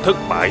liên tiếp thất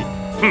bại.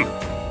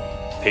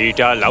 Thì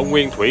ra lão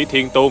Nguyên Thủy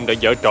Thiên Tôn đã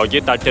giở trò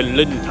với ta trên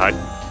linh thạch,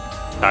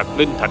 tạc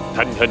linh thạch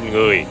thành hình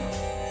người,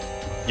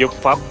 giúp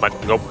pháp mạch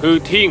Ngọc Hư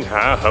thiên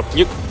hạ hợp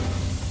nhất,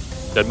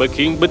 nên mới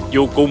khiến Bích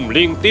Du Cung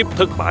liên tiếp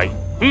thất bại.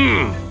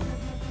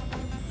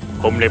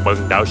 Hôm nay bần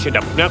đạo sẽ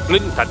đập nát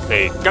linh thạch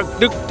này, cắt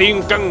đứt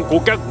tiên căn của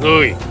các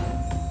người.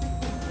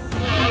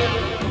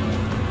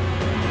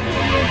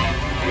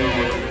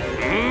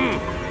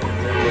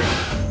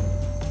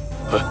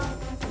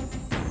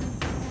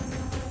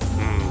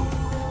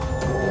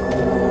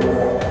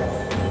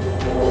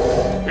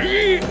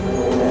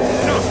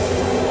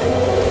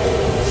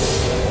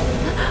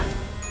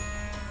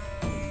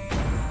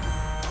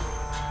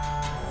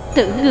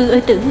 Tử Ngư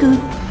ơi Tử Ngư,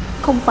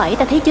 không phải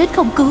ta thấy chết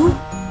không cứu,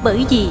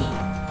 bởi vì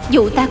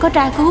dù ta có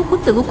ra cứu, bức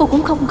tượng của cô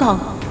cũng không còn,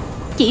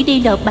 chỉ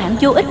đi nợ bạn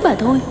vô ích mà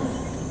thôi.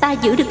 Ta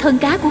giữ được thân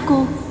cá của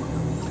cô,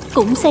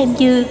 cũng xem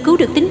như cứu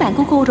được tính mạng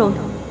của cô rồi.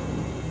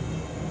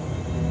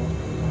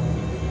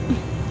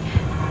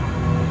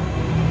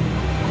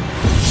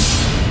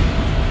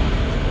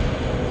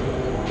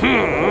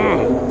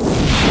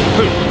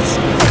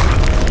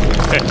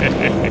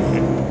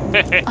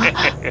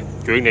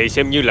 Chuyện này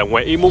xem như là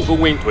ngoài ý muốn của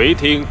Nguyên Thủy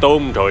Thiên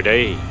Tôn rồi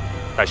đây.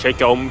 Ta sẽ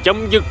cho ông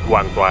chấm dứt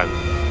hoàn toàn,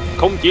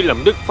 không chỉ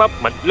làm đứt pháp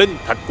mạch linh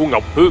thạch của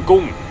Ngọc Hư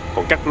Cung,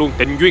 còn cắt luôn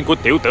tình duyên của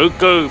tiểu tử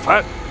Cơ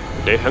Phát,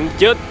 để hắn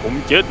chết cũng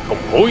chết không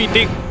hối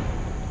tiếc.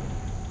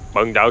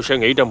 Bần đạo sẽ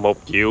nghĩ ra một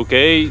diệu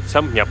kế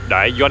xâm nhập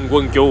đại doanh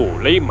quân Chu,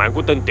 lấy mạng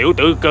của tên tiểu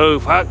tử Cơ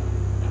Phát,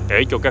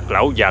 để cho các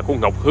lão già của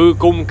Ngọc Hư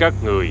Cung các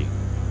người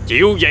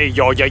chịu dày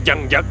dò và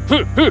dằn vặt.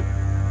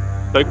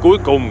 Tới cuối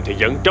cùng thì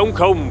vẫn trống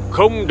không,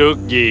 không được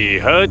gì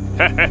hết.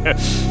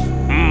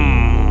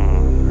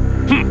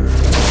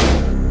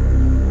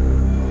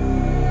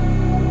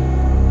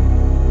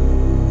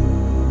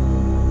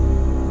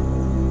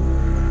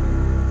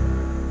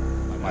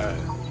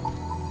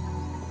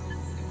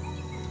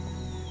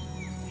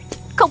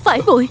 Không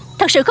phải muội,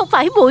 thật sự không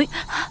phải muội,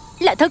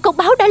 là thân công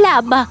báo đã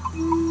làm mà.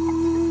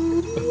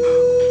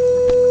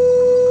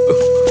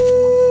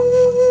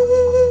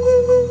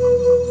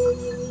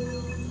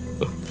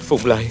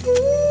 Phụng Lai,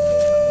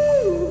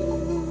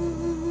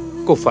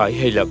 có phải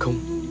hay là không,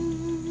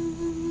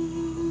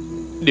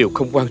 điều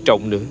không quan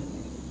trọng nữa.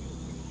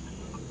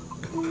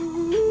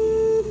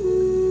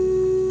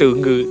 Tử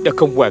Ngư đã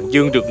không Hoàng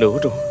Dương được nữa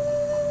rồi.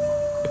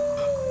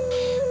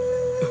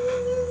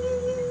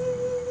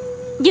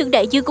 Nhưng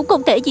đại dương cũng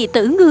không thể vì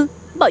Tử Ngư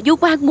mà vô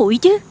quan muội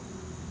chứ.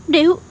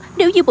 Nếu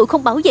như muội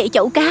không bảo vệ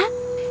chậu cá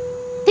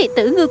thì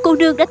Tử Ngư cô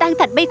nương đã tan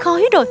thành mây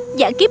khói rồi,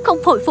 vạn kiếp không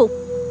hồi phục.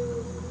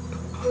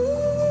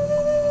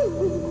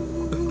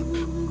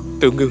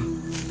 Tử Ngư,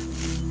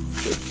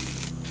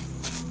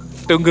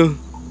 Tử Ngư,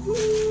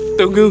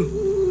 Tử Ngư.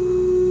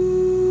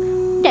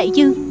 Đại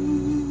dương,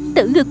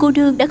 Tử Ngư cô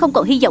nương đã không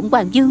còn hy vọng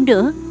Hoàng Dương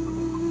nữa.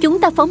 Chúng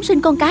ta phóng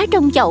sinh con cá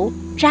trong chậu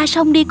ra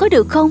sông đi có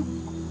được không?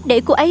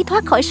 Để cô ấy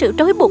thoát khỏi sự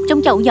trói buộc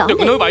trong chậu nhỏ Đừng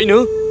này. nói bậy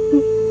nữa.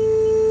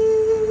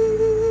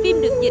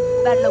 Phim được dịch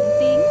và lồng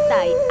tiếng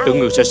tại Tử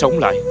Ngư sẽ sống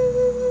lại.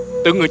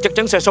 Tử Ngư chắc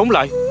chắn sẽ sống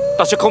lại.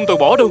 Ta sẽ không từ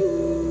bỏ đâu.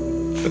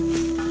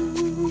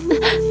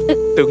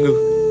 Tử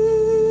Ngư,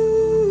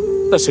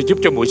 ta sẽ giúp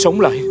cho muội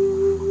sống lại.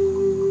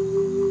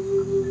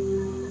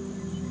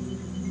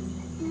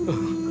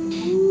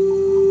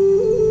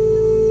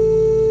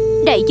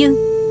 Đại dương,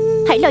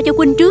 hãy lo cho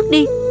huynh trước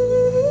đi.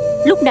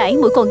 Lúc nãy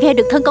muội còn nghe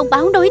được thân công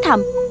báo nói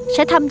thầm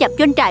sẽ thâm nhập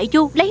doanh trại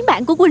Chu lấy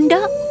mạng của huynh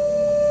đó.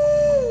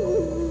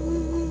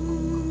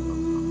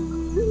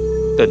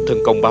 Tên thân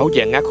công báo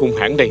gian ác hung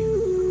hãn đây,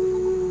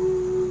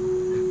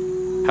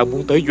 hắn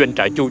muốn tới doanh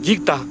trại Chu giết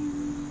ta.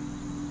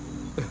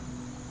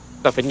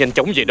 Ta phải nhanh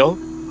chóng về đó,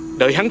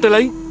 đợi hắn tới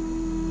lấy.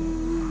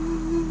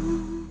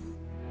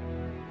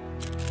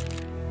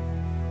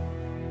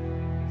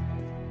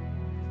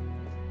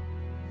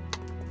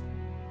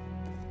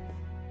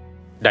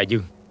 Đại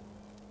dương,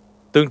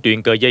 tương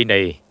truyền cờ dây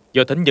này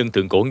do thánh nhân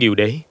thượng cổ Nghiêu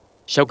Đế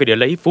sau khi đã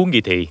lấy Phú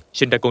Nghi Thị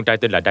sinh ra con trai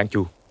tên là Đan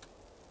Chu.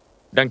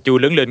 Đan Chu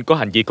lớn lên có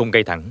hành vi không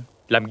ngay thẳng,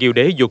 làm Nghiêu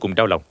Đế vô cùng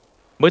đau lòng,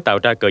 mới tạo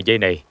ra cờ dây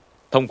này,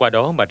 thông qua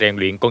đó mà rèn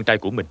luyện con trai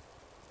của mình.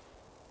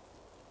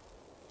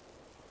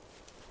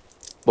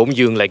 Bổn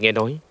Dương lại nghe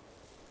nói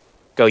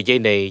cờ dây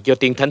này do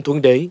Tiên Thánh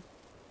Thuấn Đế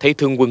thấy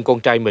thương quân con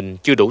trai mình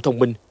chưa đủ thông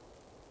minh,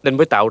 nên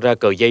mới tạo ra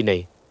cờ dây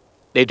này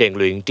để rèn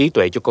luyện trí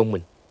tuệ cho con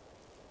mình.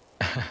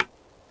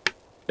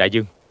 Đại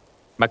dương,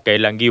 mặc kệ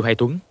là Nghiêu hay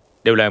Thuấn,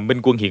 đều là minh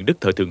quân hiền đức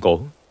thời thượng cổ.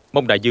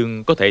 Mong đại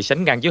dương có thể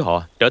sánh ngang với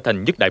họ, trở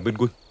thành nhất đại minh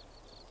quân.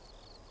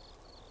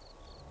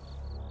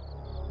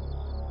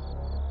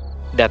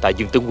 Đa tạ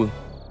Dương tướng quân.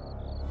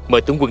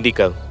 Mời tướng quân đi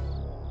cờ.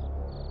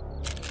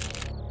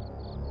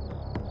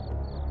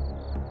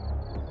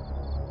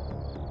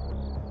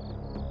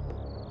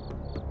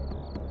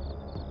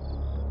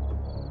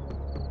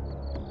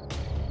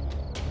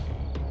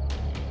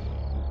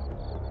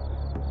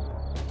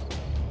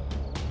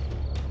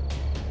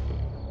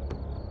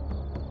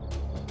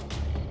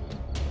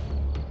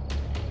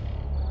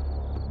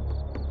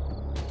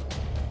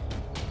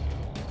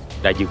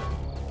 Đại dương,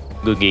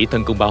 người nghĩ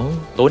thân công báo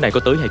tối nay có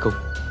tới hay không?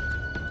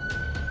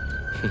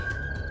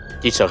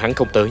 Chỉ sợ hắn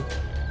không tới.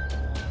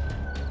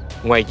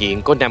 Ngoài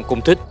diện có Nam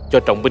Cung Thích cho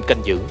trọng binh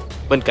canh giữ,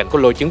 bên cạnh có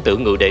Lôi Chứng Tử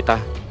ngự đệ ta.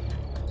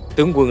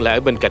 Tướng quân lại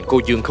ở bên cạnh cô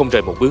Dương không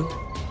rời một bước.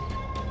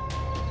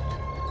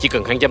 Chỉ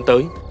cần hắn dám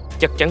tới,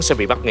 chắc chắn sẽ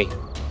bị bắt ngay.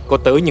 Có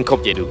tới nhưng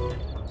không về được.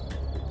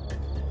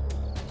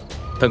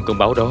 Thân công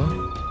báo đó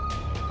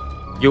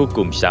vô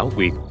cùng xảo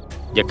quyệt,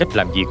 và cách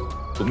làm việc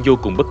cũng vô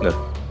cùng bất ngờ.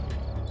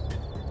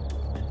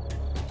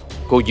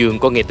 Cô Dương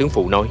có nghe tướng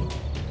phụ nói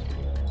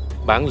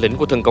bản lĩnh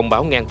của thân công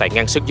báo ngang tài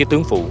ngang sức với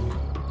tướng phụ.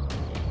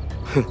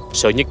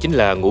 Sợ nhất chính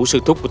là ngũ sư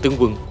thúc của tướng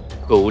quân,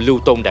 cụ Lưu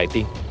Tôn Đại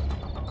Tiên.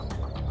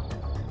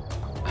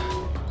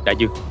 Đại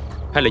dương,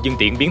 hay là Dương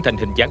tiện biến thành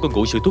hình dáng của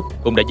ngũ sư thúc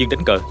cùng đại dương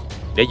đánh cờ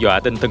để dọa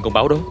tên thân công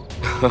báo đó?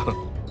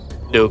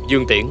 Được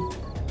Dương Tiễn.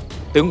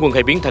 Tướng quân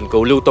hãy biến thành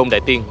cụ Lưu Tôn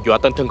Đại Tiên dọa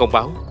tên thân công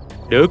báo.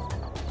 Được.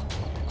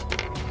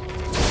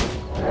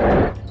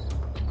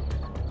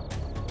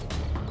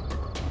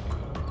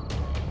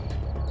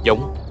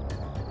 Giống,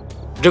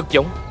 rất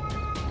giống.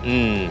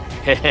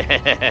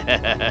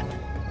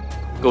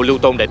 Cụ Lưu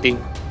Tôn Đại Tiên,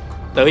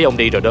 tới ông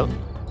đi rồi đó.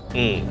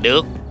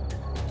 Được.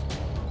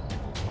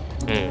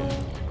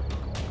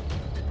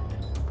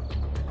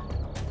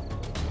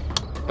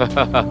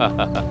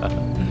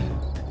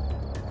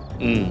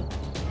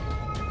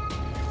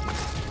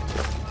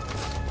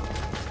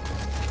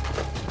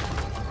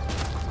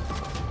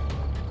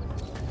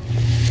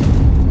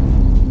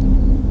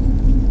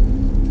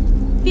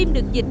 Phim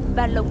được dịch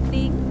và lồng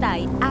tiếng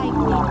tại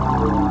iFilm.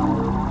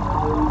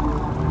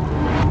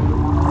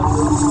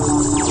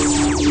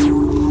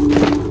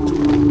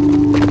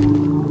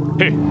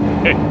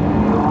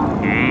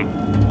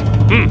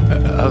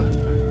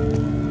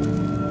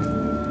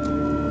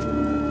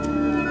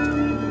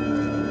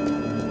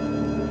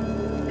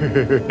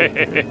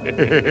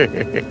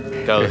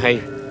 Cờ hay,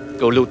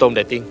 cụ Lưu Tôn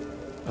Đại Tiên.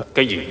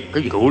 Cái gì?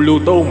 Cụ Lưu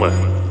Tôn mà.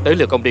 Tới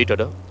lượt ông đi rồi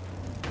đó.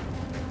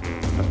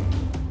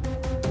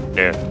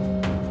 Nè.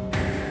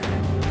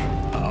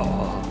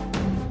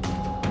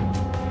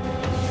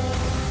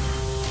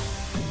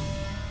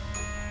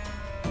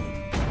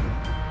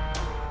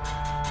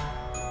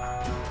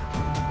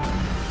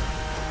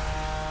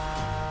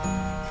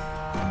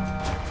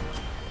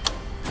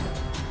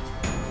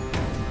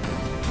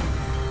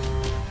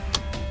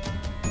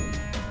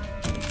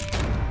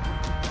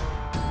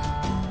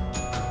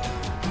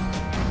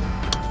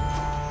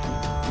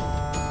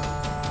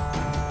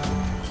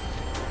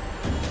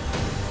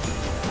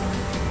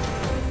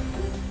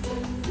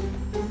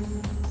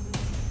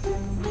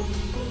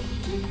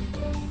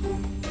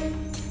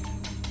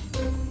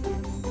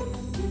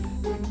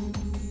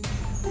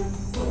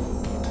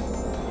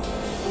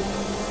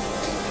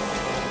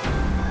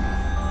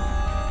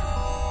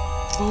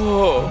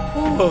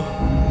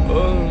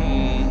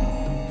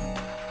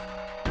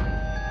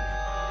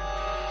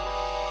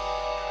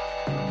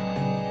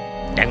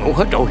 Đang ngủ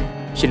hết rồi.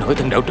 Xin hỏi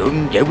thân đạo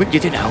trưởng giải quyết như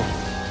thế nào?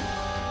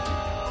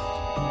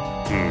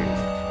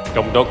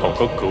 Trong đó còn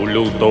có cựu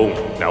Lưu Tôn,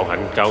 đạo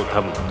hạnh cao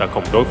thâm, ta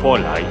không đối phó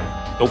lại.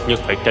 Tốt nhất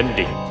phải tránh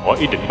đi, bỏ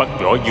ý định bắt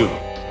Võ Dương,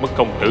 mất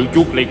công tự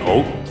chuốc lấy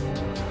khổ.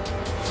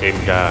 Xem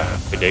ra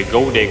phải để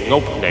gấu đen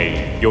ngốc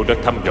này vô đó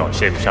thăm dò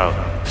xem sao.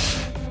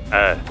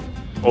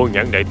 Ô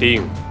Nhãn đại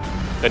tiên,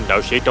 tên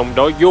đạo sĩ trong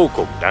đó vô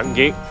cùng đáng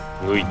ghét.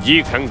 Người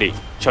giết hắn đi,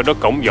 sau đó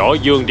cổng Võ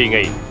Dương đi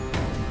ngay.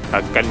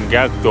 Ta canh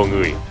gác cho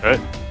người hả?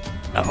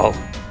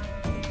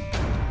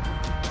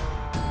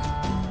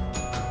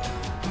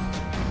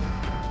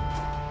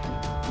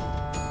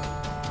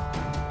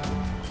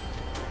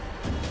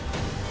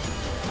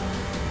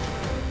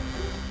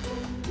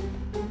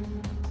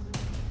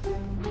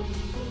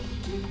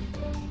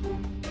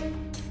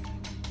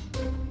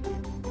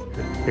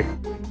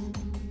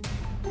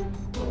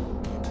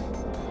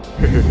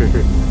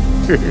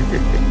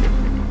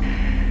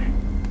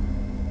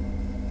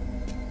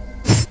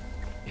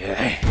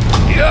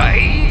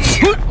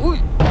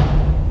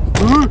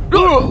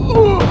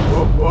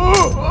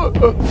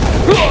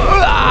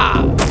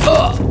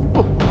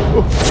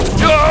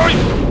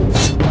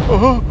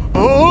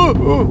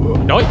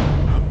 Nói,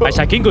 ai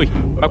sai khiến người?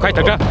 Mau khai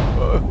thật ra.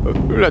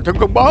 Là thân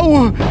công báo.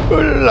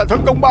 Là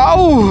thân công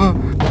báo.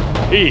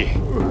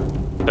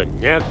 Tên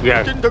nhát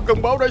gan. Chính thân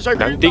công báo đã sai khiến.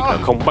 Đáng tiếc là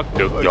không bắt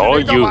được Võ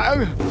Dương.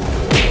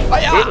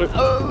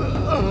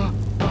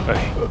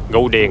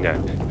 Gấu đen à,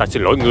 ta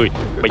xin lỗi ngươi.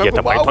 Bây giờ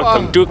ta phải thoát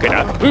thân trước cái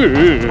đã.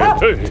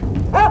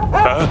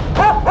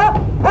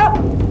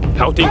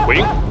 Hạo Thiên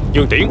Quyển,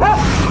 Dương Tiễn.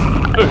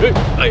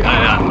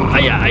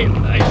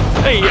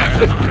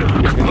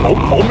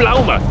 Hỗn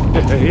láo mà.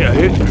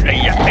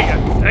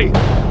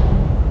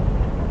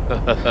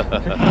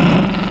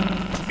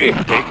 Thiệt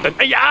tình.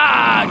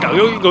 Trời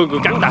ơi, người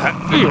cắn ta hả?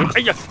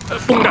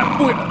 Buông ra,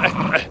 buông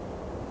ra.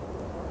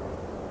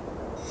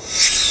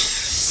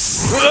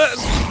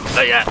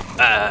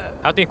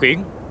 Hạo Thiên Quyển,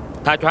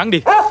 tha cho hắn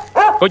đi.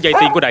 Có dây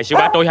tiền của đại sư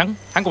bá trôi hắn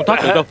không thoát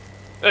được đâu.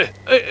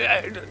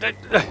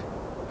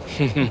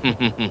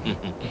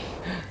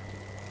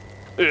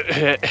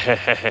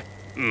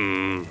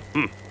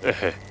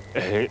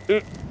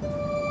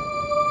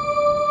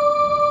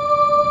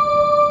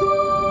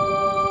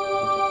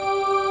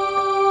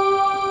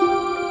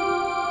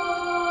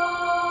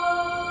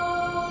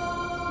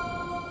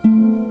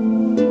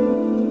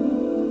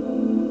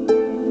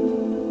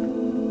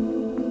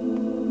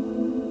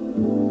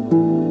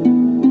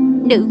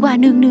 Nữ hoa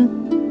nương nương,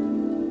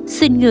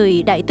 xin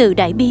người đại từ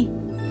đại bi,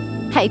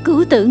 hãy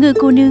cứu Tử Ngư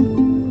cô nương.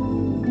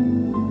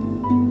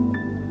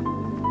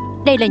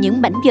 Đây là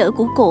những mảnh vỡ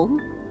của cổ,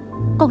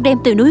 con đem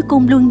từ núi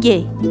Cung Luân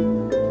về.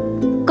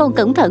 Con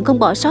cẩn thận không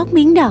bỏ sót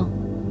miếng nào.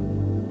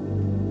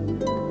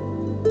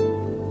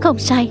 Không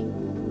sai.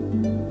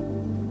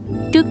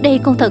 Trước đây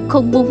con thật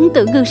không muốn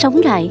Tử Ngư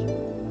sống lại,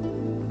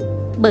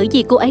 bởi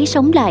vì cô ấy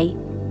sống lại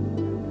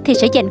thì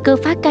sẽ giành Cơ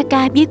Phát ca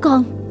ca với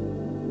con.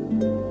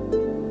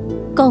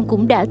 Con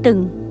cũng đã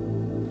từng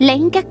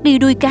lén cắt đi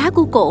đuôi cá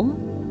của cổ.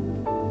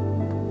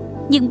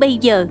 Nhưng bây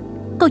giờ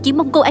con chỉ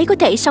mong cô ấy có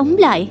thể sống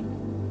lại.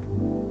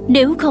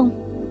 Nếu không,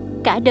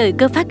 cả đời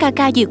Cơ Phát ca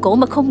ca vì cổ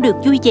mà không được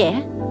vui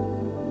vẻ.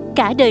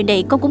 Cả đời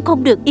này con cũng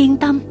không được yên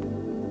tâm.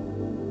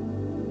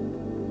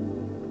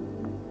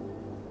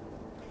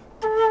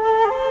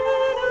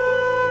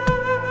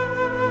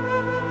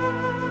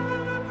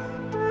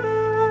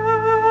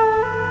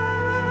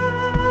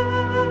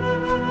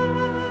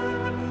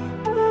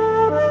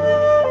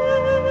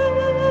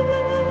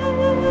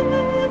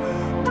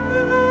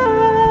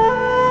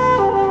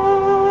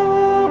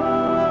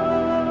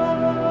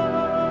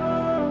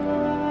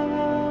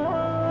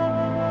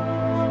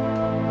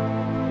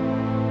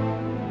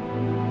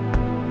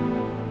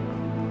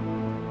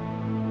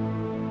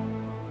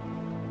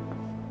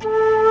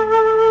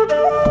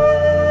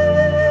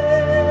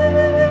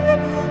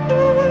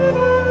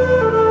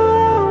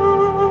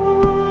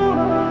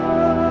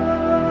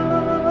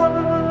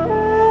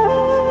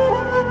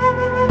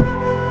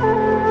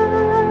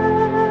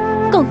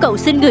 Cầu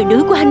xin người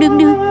nữ hoa nương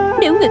nương,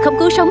 nếu người không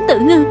cứu sống Tử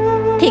Ngư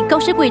thì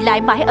con sẽ quỳ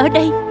lại mãi ở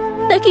đây,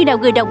 tới khi nào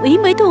người đồng ý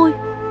mới thôi.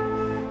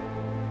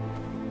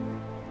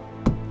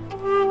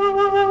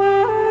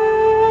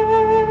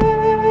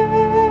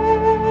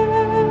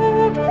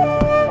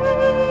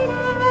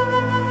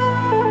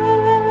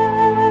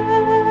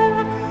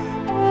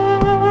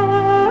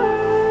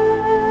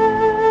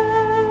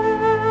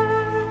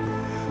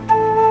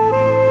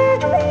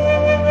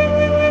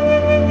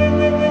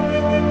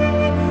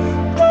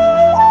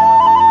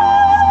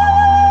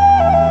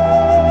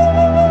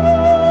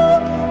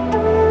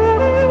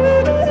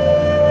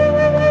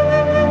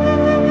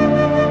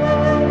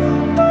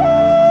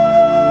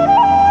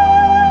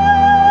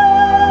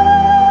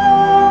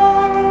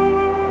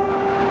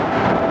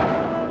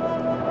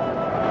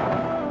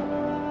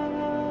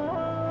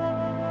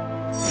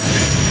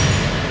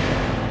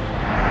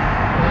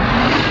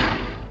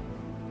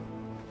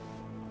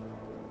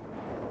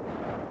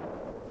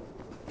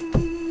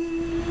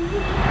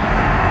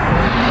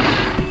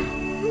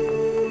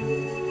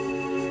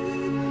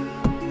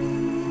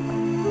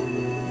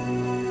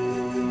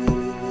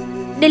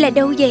 Đây là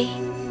đâu vậy?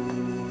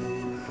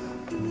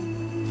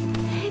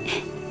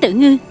 Tử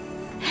Ngư,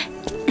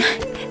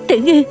 Tử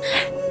Ngư,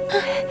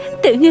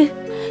 Tử Ngư.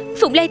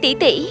 Phụng Lai tỷ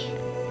tỷ.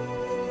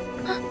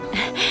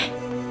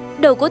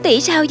 Đồ của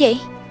tỷ sao vậy?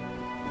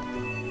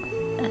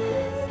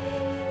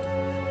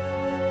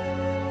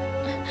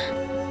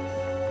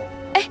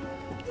 Ê,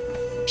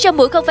 sao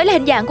muội không phải là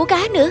hình dạng của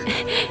cá nữa?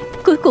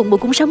 Cuối cùng muội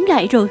cũng sống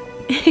lại rồi.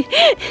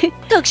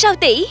 Thật sao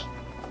tỷ?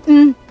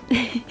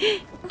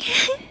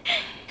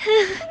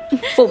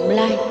 Phụng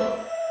Lai,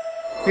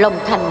 lòng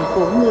thành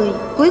của ngươi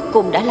cuối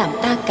cùng đã làm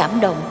ta cảm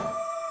động.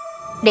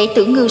 Để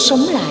Tử Ngư sống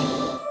lại,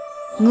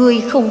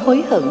 ngươi không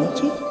hối hận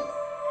chứ?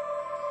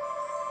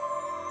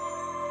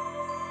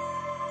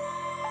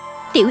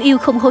 Tiểu yêu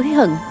không hối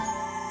hận.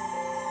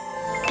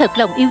 Thật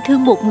lòng yêu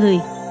thương một người,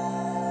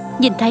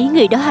 nhìn thấy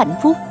người đó hạnh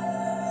phúc,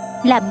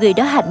 làm người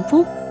đó hạnh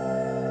phúc,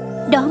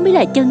 đó mới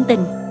là chân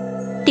tình.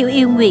 Tiểu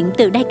yêu nguyện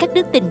từ đây cắt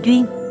đứt tình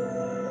duyên,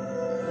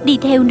 đi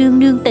theo nương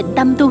nương tịnh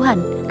tâm tu hành.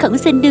 Khẩn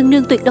xin nương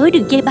nương tuyệt đối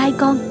đừng chê bai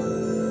con.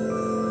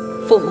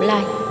 Phụng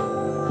Lai,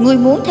 ngươi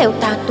muốn theo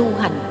ta tu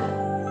hành,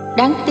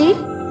 đáng tiếc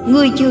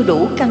ngươi chưa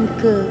đủ căn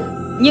cơ.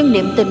 Nhưng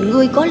niệm tình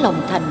ngươi có lòng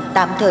thành,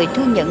 tạm thời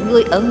thu nhận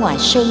ngươi ở ngoài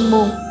sơn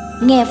môn,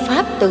 nghe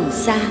pháp từ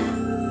xa.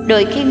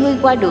 Đợi khi ngươi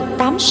qua được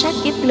 8 sát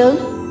kiếp lớn,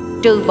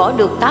 trừ bỏ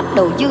được 8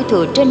 đầu dư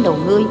thừa trên đầu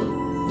ngươi,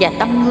 và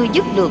tâm ngươi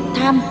dứt được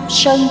tham,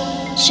 sân,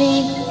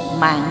 si,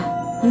 mạng,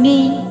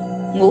 nghi,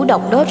 ngũ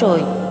độc đó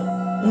rồi,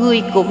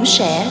 ngươi cũng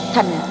sẽ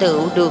thành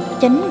tựu được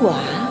chánh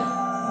quả.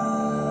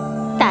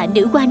 Tạ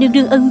nữ hoa nương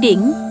nương ân điển.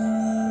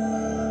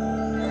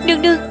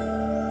 Nương nương,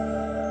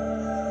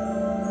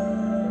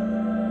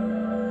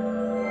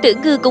 Tử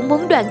Ngư cũng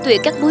muốn đoạn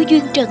tuyệt các mối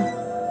duyên trần,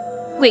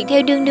 nguyện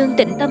theo nương nương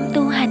tịnh tâm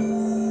tu hành.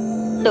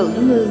 Tử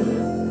Ngư,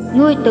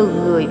 ngươi từ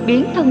người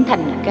biến thân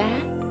thành cá,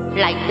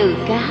 lại từ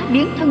cá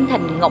biến thân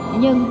thành ngọc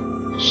nhân,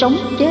 sống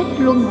chết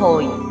luân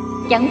hồi,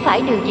 chẳng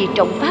phải điều gì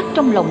trọng phát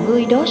trong lòng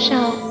ngươi đó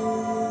sao?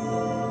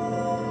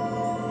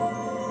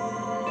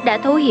 Đã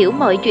thấu hiểu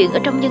mọi chuyện ở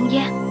trong nhân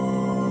gian,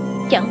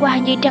 chẳng qua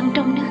như trăng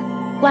trong nước,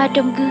 hoa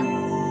trong gương,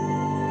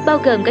 bao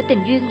gồm cả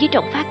tình duyên với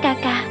Trọng Phát ca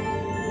ca.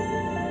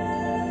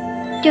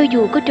 Cho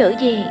dù có trở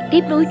về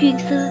tiếp nối duyên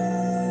xưa,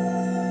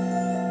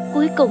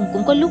 cuối cùng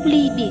cũng có lúc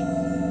ly biệt.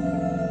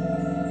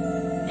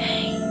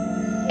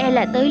 E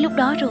là tới lúc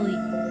đó rồi,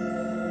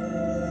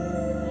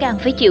 càng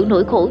phải chịu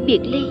nỗi khổ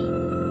biệt ly.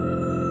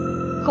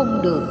 Không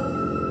được,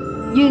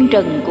 duyên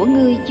trần của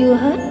ngươi chưa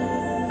hết,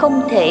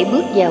 không thể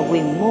bước vào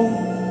huyền môn.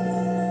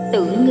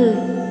 Tử Ngư,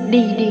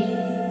 đi đi,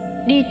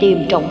 đi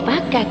tìm Trọng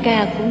Phát ca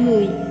ca của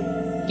ngươi.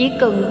 Chỉ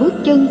cần bước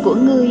chân của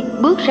ngươi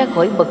bước ra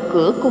khỏi bậc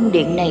cửa cung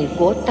điện này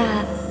của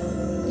ta,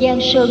 giang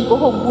sơn của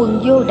Hồng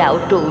Quân Vô Đạo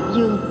Trụ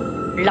Dương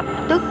lập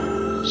tức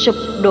sụp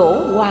đổ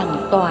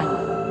hoàn toàn.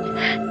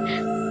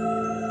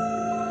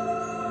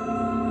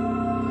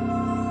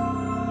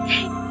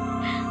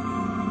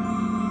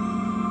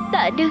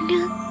 Tạ nương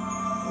nương.